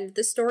long, and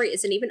the story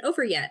isn't even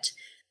over yet.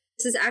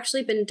 This has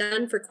actually been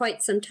done for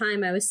quite some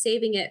time. I was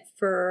saving it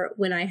for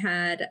when I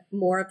had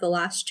more of the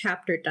last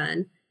chapter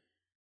done."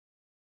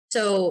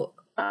 So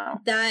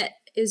that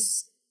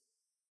is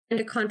kind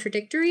of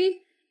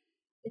contradictory.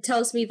 It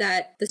tells me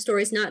that the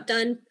story's not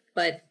done,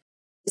 but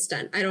it's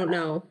done. I don't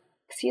know.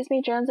 excuse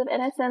me, Drones of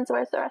Innocence,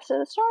 where's the rest of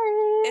the story?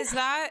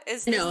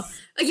 No.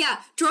 Yeah,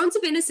 Drones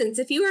of Innocence,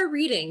 if you are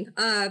reading,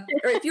 or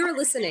if you are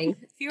listening,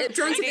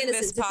 Drones of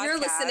Innocence, if you're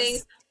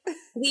listening,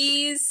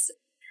 please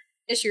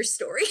finish your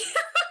story.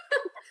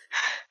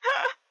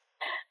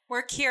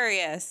 We're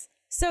curious.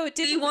 So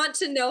we want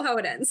to know how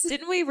it ends.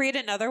 Didn't we read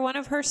another one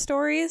of her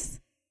stories?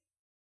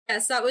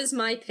 Yes, that was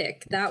my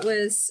pick. That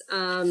was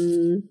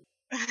that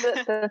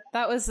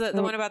was the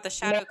one about the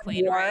Shadow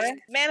Queen, right?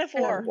 Man of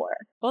War.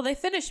 Well, they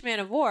finished Man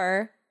of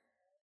War.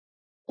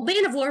 Well,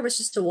 Man of War was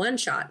just a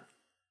one-shot.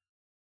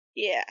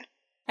 Yeah.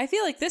 I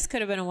feel like this could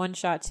have been a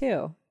one-shot,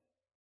 too.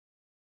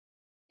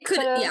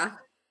 Yeah.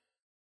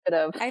 Could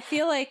have. I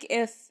feel like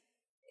if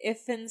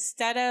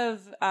instead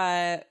of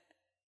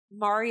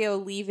Mario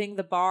leaving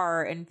the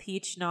bar and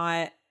Peach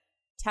not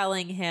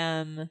telling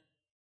him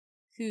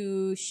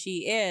who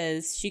she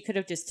is, she could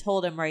have just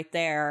told him right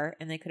there,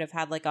 and they could have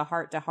had like a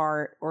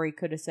heart-to-heart, or he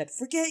could have said,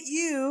 "Forget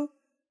you,"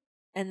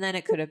 and then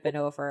it could have been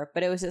over.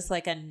 But it was just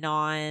like a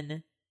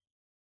non-issue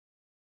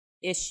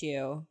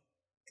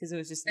because it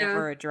was just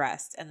never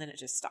addressed, and then it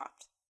just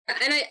stopped.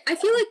 And I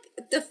feel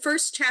like the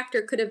first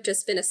chapter could have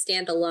just been a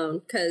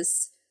standalone,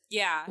 because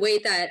the way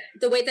that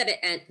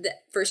the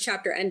first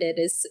chapter ended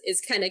is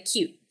kind of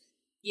cute.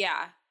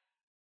 Yeah.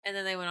 And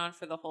then they went on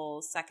for the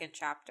whole second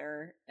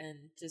chapter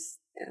and just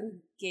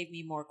gave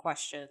me more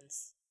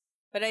questions.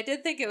 But I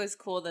did think it was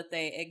cool that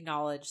they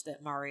acknowledged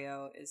that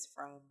Mario is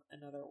from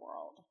another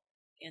world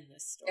in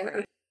this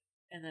story.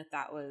 And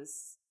that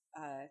was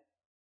a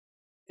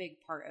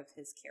big part of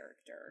his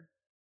character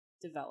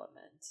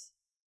development.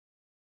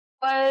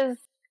 Was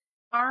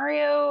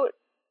Mario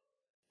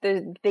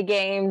the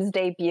game's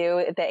debut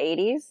at the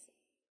 80s?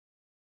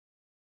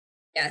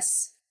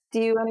 Yes.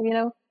 Do you want to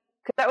know?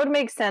 Because that would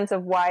make sense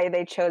of why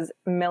they chose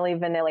Milli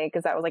Vanilli,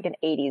 because that was like an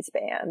 80s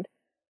band.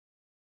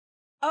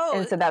 Oh.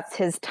 And so that's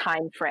his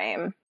time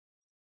frame.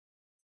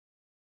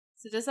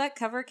 So does that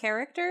cover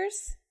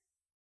characters?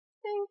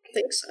 I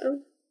think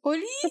so.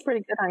 They're pretty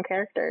good on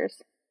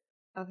characters.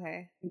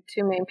 Okay.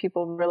 Two main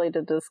people really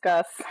to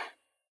discuss.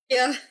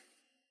 Yeah.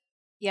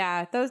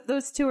 Yeah,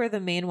 those two are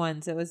the main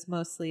ones. It was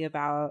mostly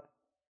about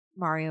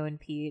Mario and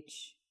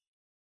Peach.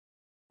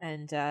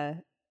 And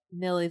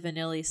Milli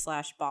Vanilli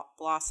 /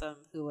 Blossom,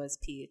 who was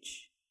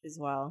Peach as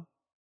well.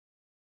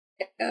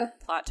 Yeah.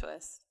 Plot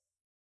twist.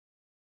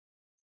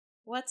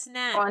 What's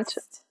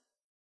next?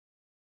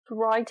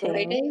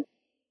 Writing.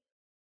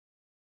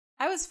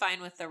 I was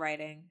fine with the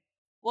writing.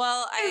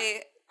 Well,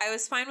 I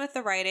was fine with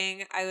the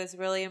writing. I was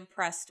really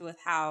impressed with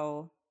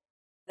how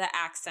the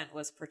accent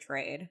was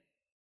portrayed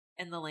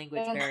and the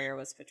language barrier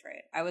was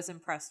portrayed. I was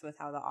impressed with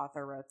how the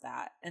author wrote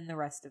that, and the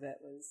rest of it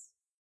was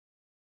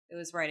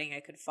writing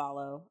I could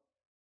follow.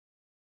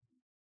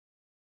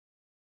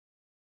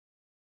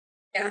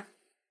 Yeah.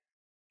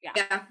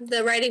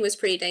 The writing was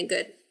pretty dang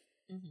good.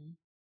 Mm-hmm.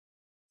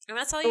 And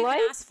that's all you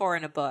can ask for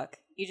in a book.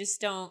 You just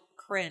don't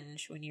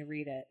cringe when you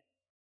read it.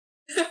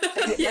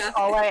 That's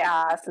all I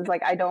ask is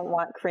I don't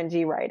want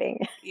cringy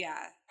writing.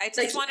 Yeah. I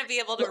just want to be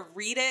able to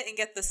read it and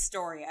get the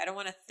story. I don't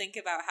want to think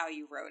about how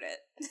you wrote it.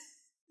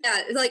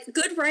 Yeah,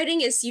 good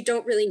writing is you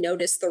don't really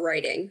notice the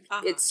writing.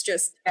 It's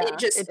just, it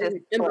just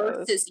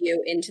immerses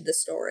you into the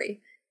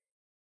story.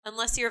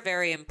 Unless you're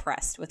very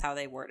impressed with how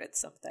they worded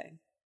something.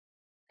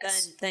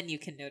 Yes. Then you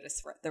can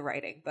notice the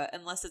writing, but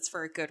unless it's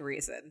for a good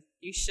reason,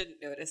 you shouldn't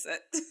notice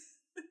it.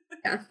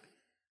 Yeah.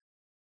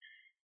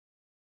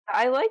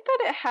 I like that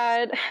it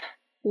had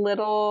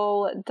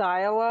little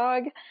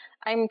dialogue.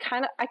 I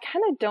kind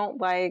of don't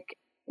like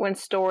when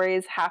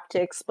stories have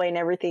to explain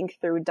everything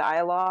through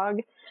dialogue.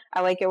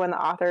 I like it when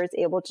the author is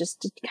able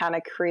just to kind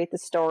of create the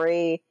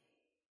story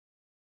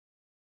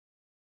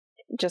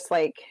just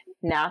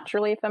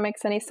naturally, if that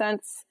makes any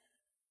sense.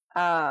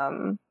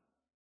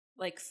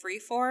 Like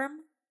freeform?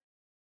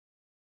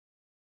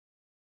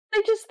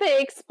 They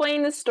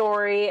explain the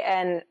story,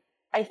 and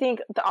I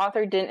think the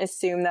author didn't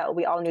assume that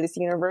we all knew this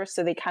universe,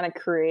 so they kind of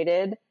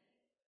created,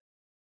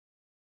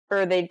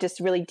 or they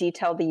just really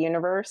detailed the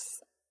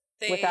universe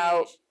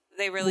without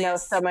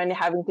someone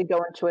having to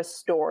go into a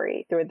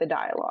story through the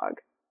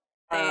dialogue.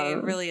 They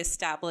really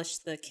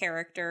established the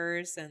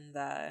characters and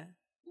the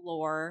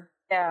lore.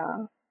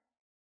 Yeah.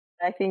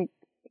 I think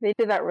they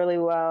did that really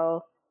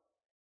well.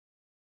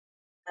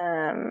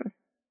 And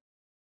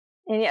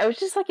yeah, it was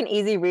just an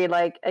easy read.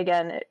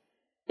 Again,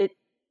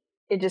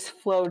 it just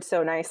flowed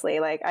so nicely.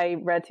 I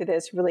read through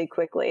this really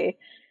quickly,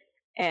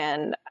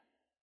 and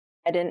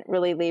I didn't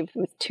really leave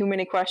with too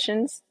many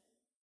questions.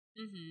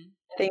 Mm-hmm.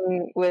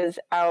 Thing was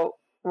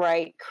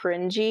outright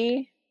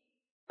cringy,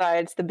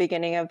 besides the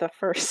beginning of the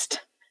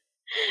first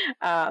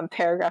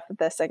paragraph of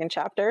the second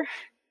chapter.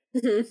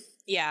 Mm-hmm.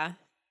 Yeah.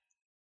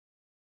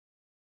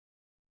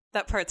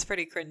 That part's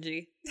pretty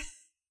cringy.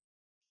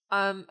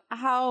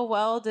 How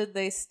well did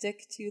they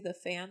stick to the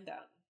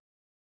fandom?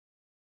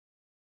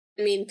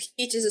 I mean,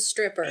 Peach is a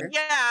stripper.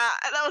 Yeah,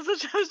 that was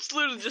what I was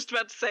literally just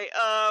about to say.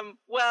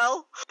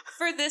 Well.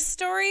 For this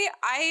story,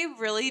 I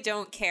really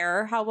don't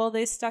care how well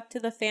they stuck to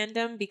the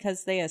fandom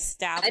because they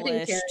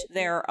established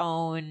their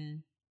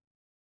own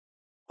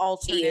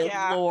alternate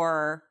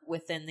lore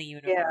within the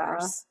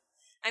universe.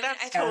 I mean,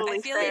 I feel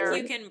fair.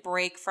 like you can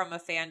break from a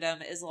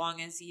fandom as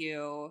long as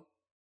you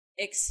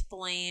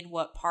explain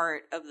what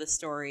part of the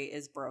story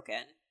is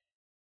broken.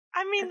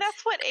 I mean,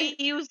 that's what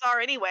AUs are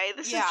anyway.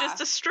 This is just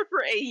a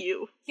stripper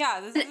AU. Yeah,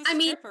 this is a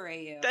stripper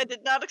AU. I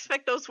did not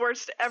expect those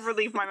words to ever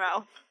leave my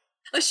mouth.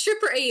 A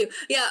stripper AU.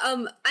 Yeah,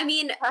 I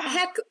mean,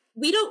 heck,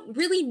 we don't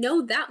really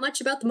know that much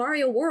about the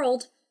Mario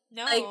world.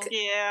 No. Like,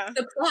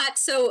 the plot,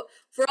 so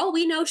for all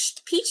we know,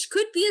 Peach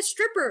could be a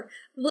stripper.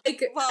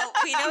 Like, well,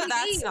 we know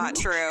that's not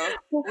true.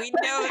 We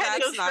know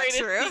that's not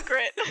true.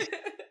 Secret.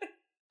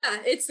 Yeah,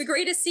 it's the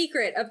greatest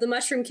secret of the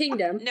Mushroom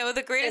Kingdom. No,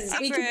 the greatest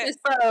secret.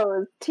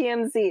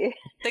 TMZ.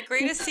 The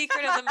greatest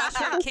secret of the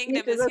Mushroom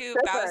Kingdom is who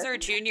Bowser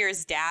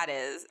Jr.'s dad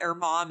is or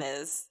mom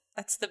is.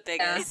 That's the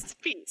biggest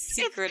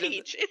secret. It's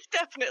Peach. It's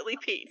definitely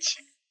Peach.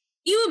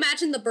 You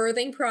imagine the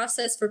birthing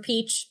process for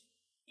Peach?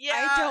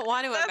 Yeah, I don't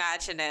want to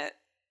imagine it.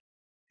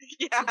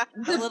 Yeah,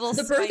 the little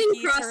spiky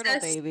turtle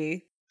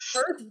baby.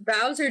 Birth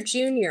Bowser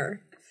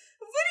Jr.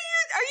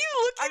 Are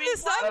you looking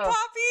this up,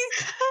 Poppy?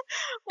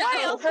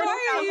 Why else?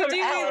 Why are you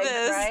doing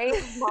this,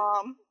 right?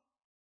 Mom?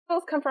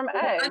 Those come from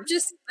eggs. I'm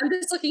just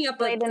looking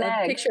up a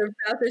picture of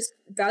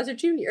Bowser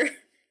Jr.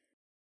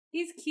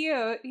 He's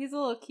cute. He's a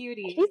little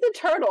cutie. He's a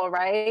turtle,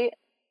 right?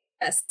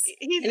 Yes.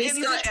 He's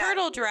a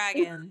turtle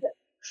dragon.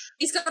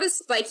 He's got a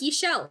spiky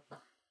shell.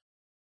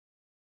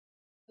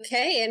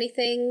 Okay,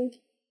 anything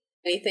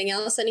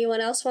else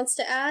anyone else wants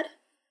to add?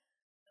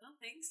 I don't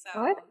think so.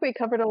 Oh, I think we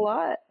covered a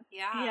lot.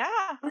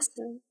 Yeah.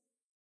 Awesome.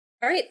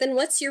 All right, then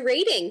what's your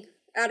rating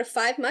out of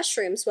 5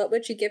 mushrooms? What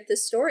would you give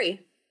this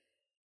story?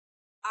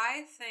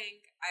 I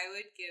think I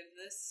would give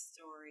this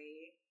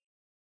story...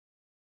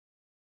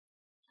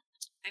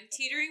 I'm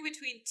teetering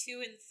between 2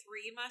 and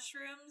 3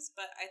 mushrooms,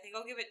 but I think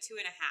I'll give it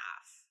 2.5.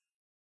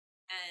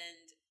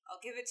 And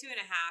I'll give it 2.5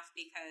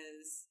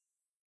 because,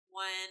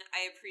 one,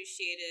 I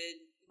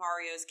appreciated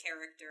Mario's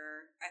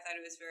character. I thought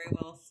it was very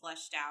well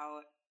fleshed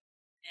out,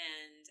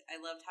 and I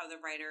loved how the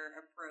writer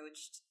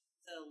approached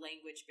the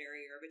language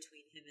barrier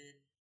between him and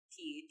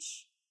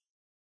Peach.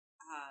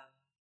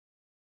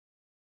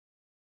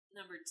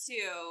 Number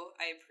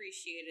 2, I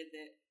appreciated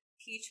that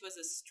Peach was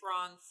a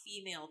strong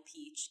female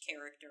Peach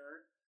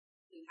character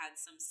who had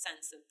some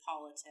sense of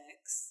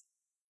politics.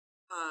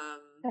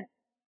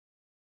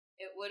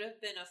 It would have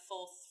been a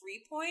full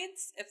 3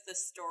 points if the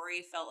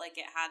story felt like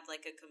it had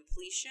like a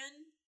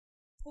completion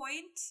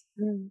point.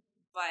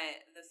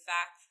 But the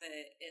fact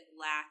that it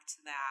lacked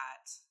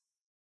that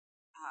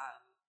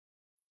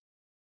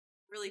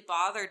really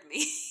bothered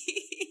me.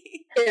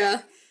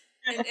 Yeah.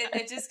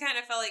 It just kind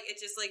of felt like it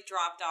just like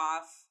dropped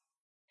off,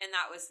 and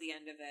that was the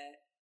end of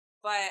it.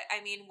 But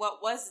I mean,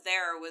 what was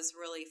there was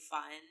really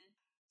fun.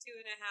 2.5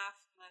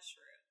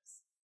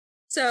 mushrooms.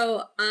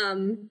 So,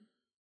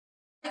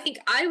 I think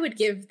I would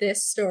give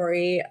this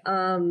story,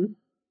 probably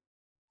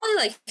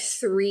like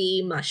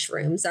 3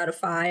 mushrooms out of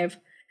 5.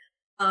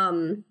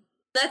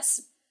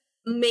 That's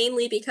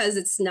mainly because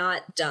it's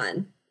not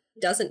done.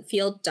 It doesn't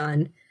feel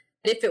done.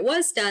 But if it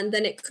was done,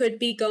 then it could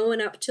be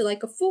going up to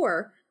like a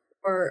 4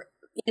 or,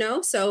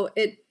 so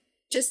it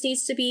just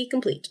needs to be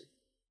complete.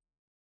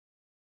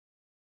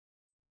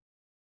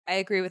 I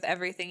agree with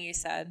everything you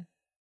said.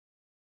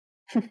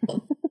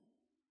 What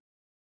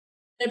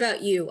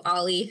about you,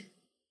 Ollie?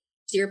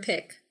 It's your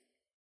pick.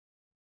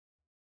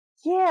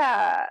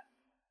 Yeah.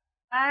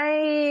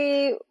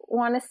 I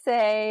want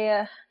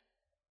to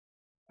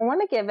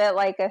give it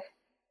like a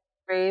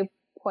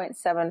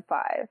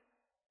 3.75.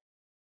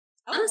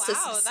 Oh, wow,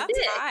 that's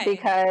high.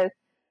 Because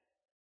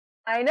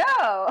I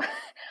know.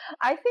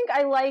 I think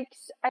I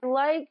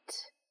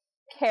liked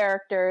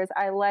characters.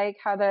 I like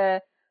how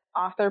the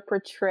author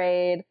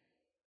portrayed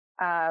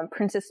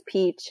Princess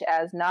Peach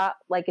as not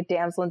like a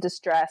damsel in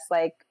distress,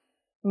 like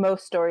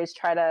most stories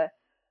try to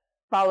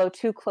follow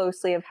too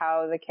closely of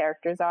how the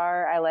characters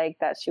are. I like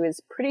that she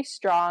was pretty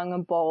strong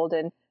and bold,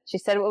 and she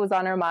said what was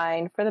on her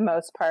mind for the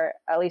most part,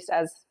 at least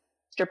as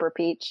stripper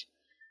Peach.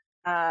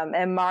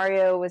 And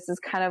Mario was this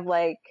kind of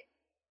like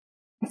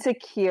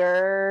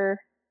insecure,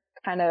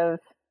 kind of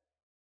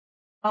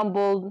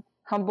humble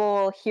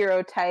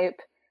hero type,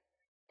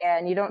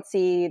 and you don't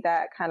see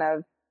that kind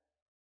of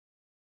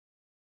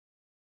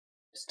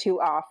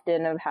too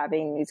often of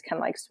having these kind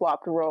of like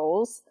swapped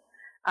roles.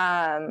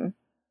 I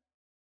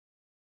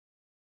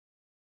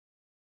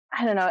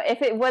don't know.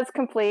 If it was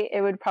complete,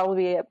 it would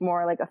probably be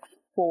more like a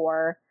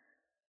 4,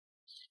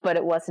 but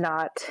it was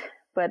not.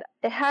 But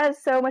it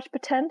has so much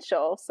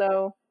potential,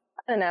 so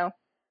I don't know.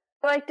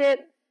 I liked it.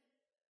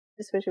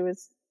 Just wish it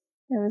was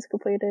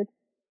completed.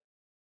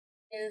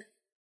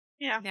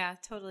 Yeah,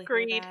 totally.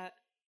 Agreed.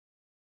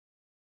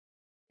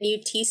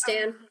 You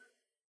T-Stan?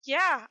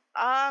 Yeah.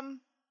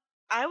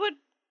 I would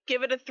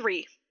give it a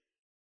 3.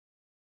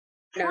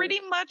 No. Pretty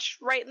much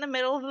right in the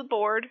middle of the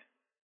board,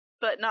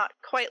 but not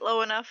quite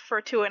low enough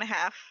for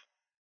 2.5.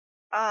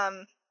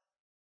 I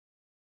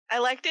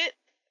liked it.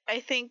 I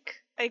think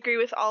I agree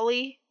with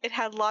Ollie. It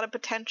had a lot of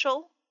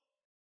potential.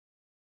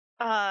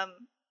 But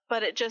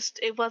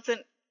it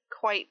wasn't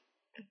quite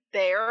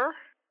there.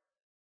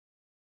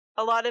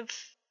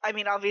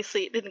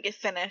 Obviously it didn't get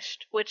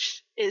finished,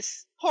 which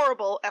is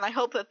horrible, and I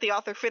hope that the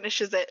author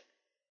finishes it,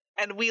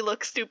 and we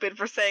look stupid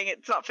for saying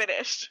it's not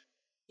finished.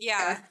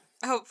 Yeah,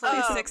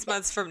 hopefully 6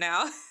 months from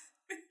now.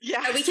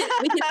 Yeah, we can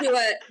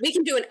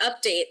do an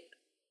update,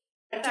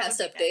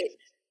 podcast update.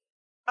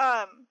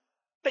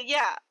 But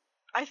yeah,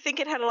 I think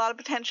it had a lot of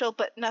potential,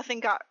 but nothing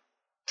got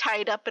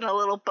tied up in a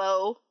little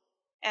bow,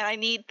 and I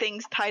need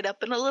things tied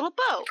up in a little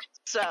bow.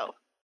 So,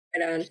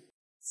 right on.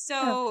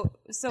 So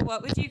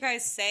what would you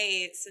guys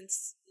say,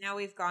 since now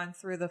we've gone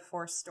through the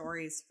 4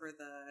 stories for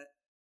the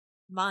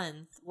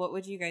month, what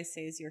would you guys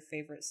say is your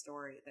favorite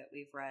story that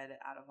we've read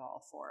out of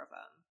all 4 of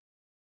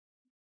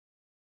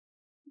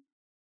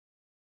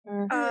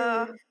them?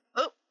 I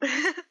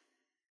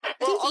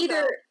think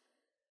either.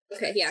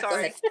 Okay, yeah, sorry. go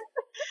ahead.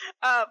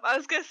 I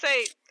was gonna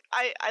say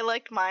I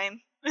liked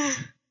mine.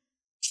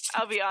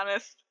 I'll be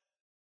honest.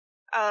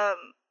 I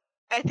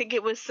think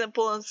it was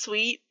simple and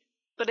sweet.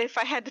 But if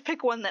I had to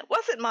pick one that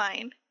wasn't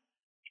mine,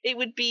 it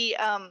would be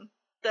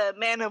the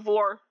Man of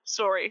War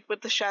story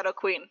with the Shadow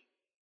Queen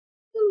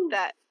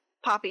that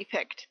Poppy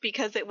picked,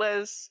 because it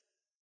was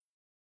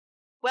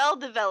well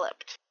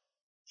developed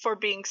for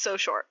being so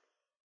short.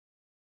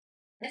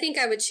 I think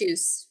I would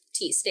choose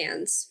T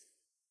stands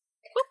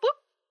Whoop, whoop.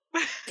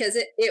 because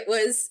it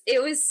was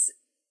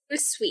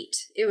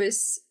sweet. It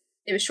was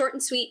short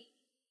and sweet,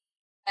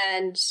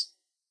 and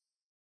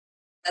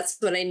that's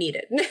what I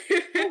needed.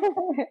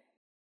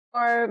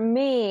 For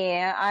me,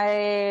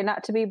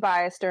 not to be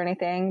biased or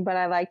anything, but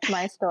I liked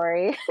my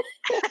story.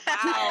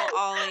 Wow,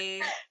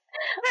 Ollie.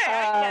 Hey,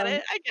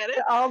 I get it.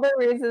 For all the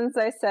reasons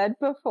I said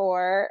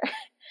before.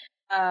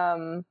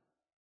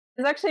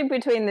 It's actually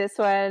between this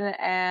one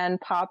and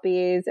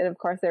Poppy's, and of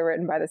course they're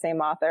written by the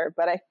same author.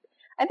 But I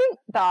think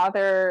the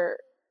author,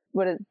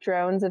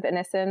 Drones of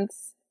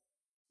Innocence,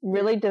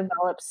 really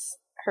develops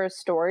her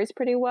stories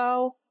pretty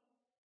well.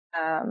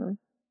 But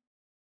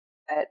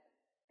I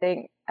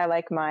think I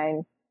like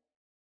mine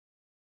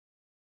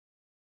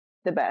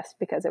the best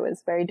because it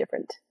was very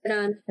different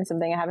and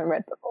something I haven't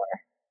read before.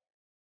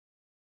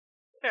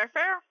 Fair.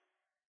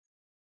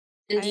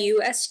 And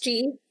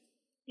USG?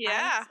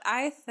 Yeah.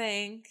 I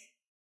think,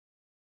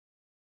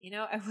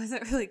 I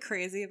wasn't really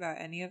crazy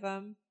about any of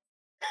them,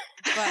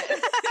 but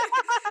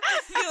I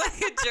feel like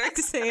a jerk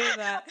saying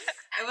that.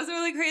 I wasn't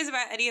really crazy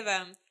about any of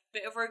them,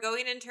 but if we're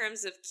going in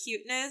terms of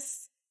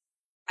cuteness,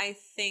 I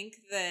think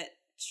that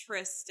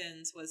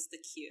Tristan's was the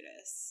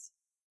cutest.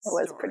 It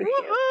was pretty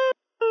cute.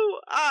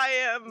 I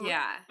am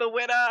the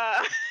winner.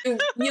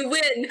 You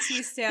win.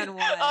 T-Stan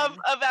won. Of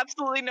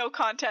absolutely no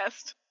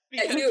contest.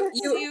 You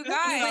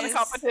guys won the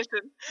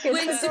competition.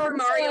 Win Super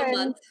Mario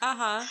month.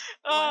 Uh-huh.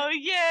 Oh,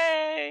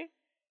 yay.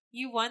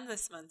 You won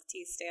this month,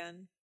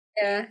 T-Stan.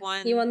 Yeah,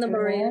 you won the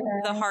Mario.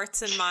 The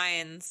hearts and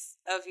minds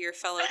of your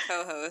fellow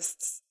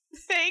co-hosts.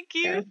 Thank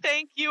you.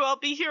 I'll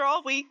be here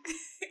all week.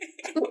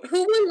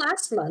 Who won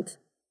last month?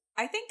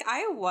 I think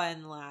I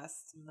won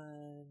last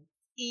month.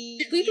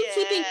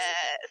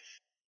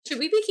 Should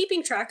we be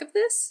keeping track of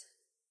this?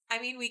 I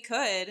mean, we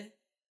could.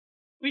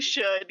 We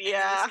should,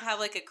 yeah. We should have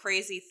like a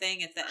crazy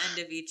thing at the end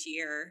of each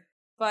year.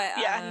 But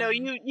yeah, no,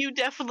 you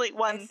definitely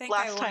won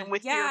last time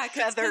with your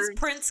feathered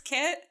Prince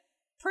Kit.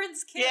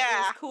 Prince Kit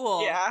was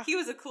cool. Yeah. He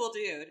was a cool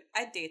dude.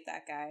 I'd date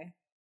that guy.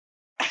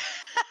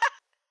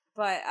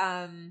 But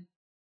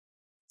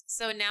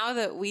so now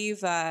that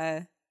we've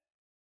read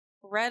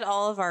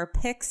all of our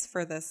picks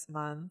for this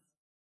month,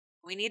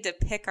 we need to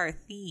pick our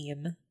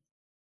theme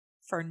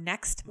for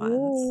next month.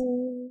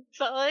 Ooh,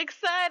 so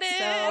excited!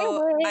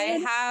 So I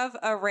have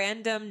a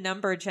random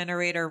number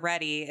generator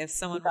ready if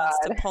someone wants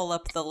to pull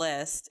up the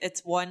list.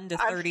 It's 1 to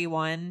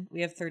 31.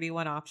 We have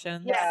 31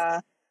 options.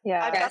 Yeah.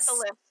 I've got the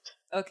list.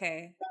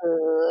 Okay.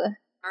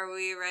 Are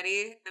we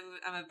ready?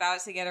 I'm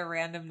about to get a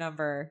random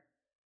number.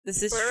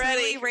 This is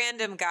truly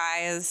random,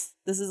 guys.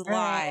 This is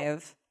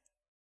live.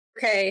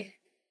 Okay.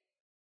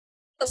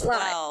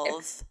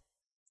 12.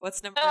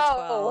 What's number 12?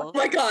 Oh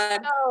my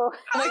god. Oh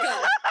my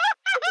god.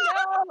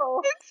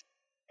 No.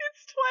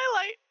 It's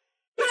Twilight.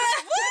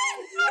 What?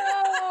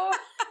 No.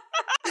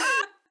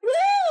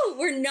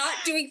 We're not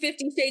doing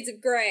 50 Shades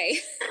of Grey.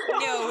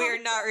 No, we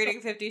are not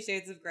reading 50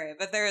 Shades of Grey,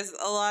 but there's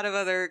a lot of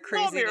other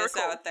craziness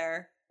out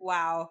there.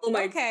 Wow. Oh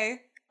my god.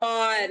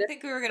 I didn't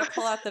think we were going to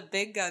pull out the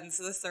big guns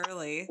this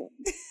early.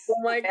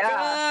 Oh my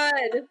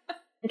god.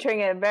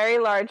 Entering a very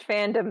large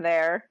fandom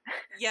there.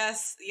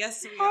 Yes, we are.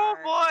 Oh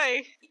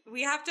boy.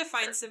 We have to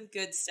find some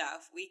good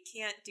stuff. We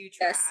can't do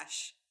trash.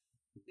 Yes.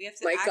 We have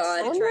to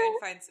actually try and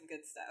find some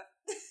good stuff.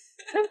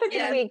 Something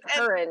to be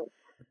current.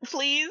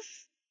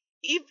 Please,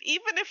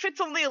 even if it's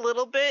only a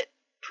little bit,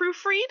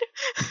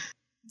 proofread.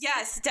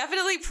 Yes,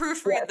 definitely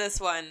proofread this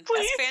one.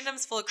 Please. This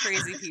fandom's full of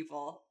crazy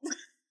people.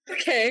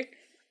 Okay.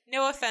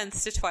 No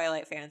offense to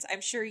Twilight fans.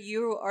 I'm sure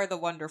you are the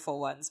wonderful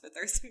ones, but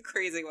there's some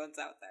crazy ones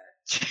out there.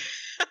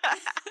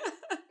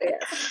 Yeah.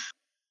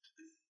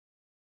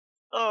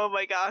 Oh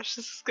my gosh,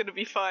 this is gonna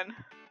be fun.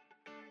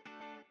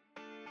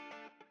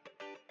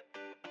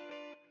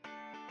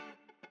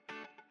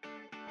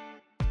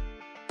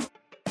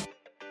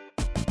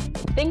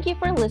 Thank you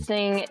for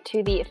listening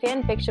to the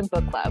Fanfiction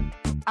Book Club.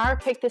 Our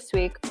pick this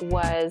week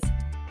was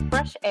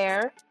Fresh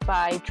Air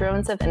by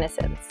Drones of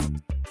Innocence.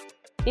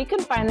 You can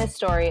find this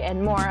story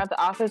and more of the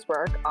author's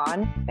work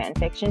on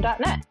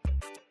fanfiction.net.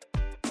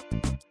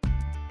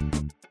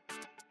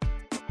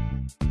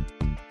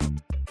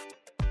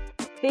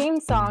 Theme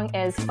song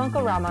is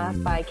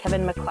Funkorama by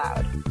Kevin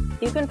MacLeod.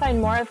 You can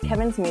find more of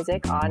Kevin's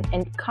music on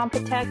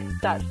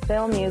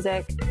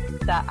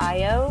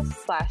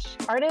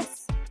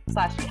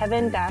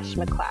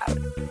incompetech.filmmusic.io/artists/Kevin-MacLeod.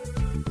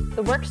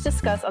 The works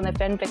discussed on the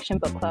Fanfiction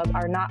Book Club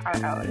are not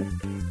our own.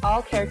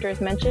 All characters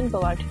mentioned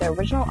belong to their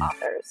original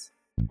authors.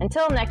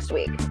 Until next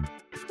week.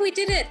 We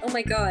did it! Oh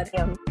my god.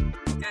 Yeah.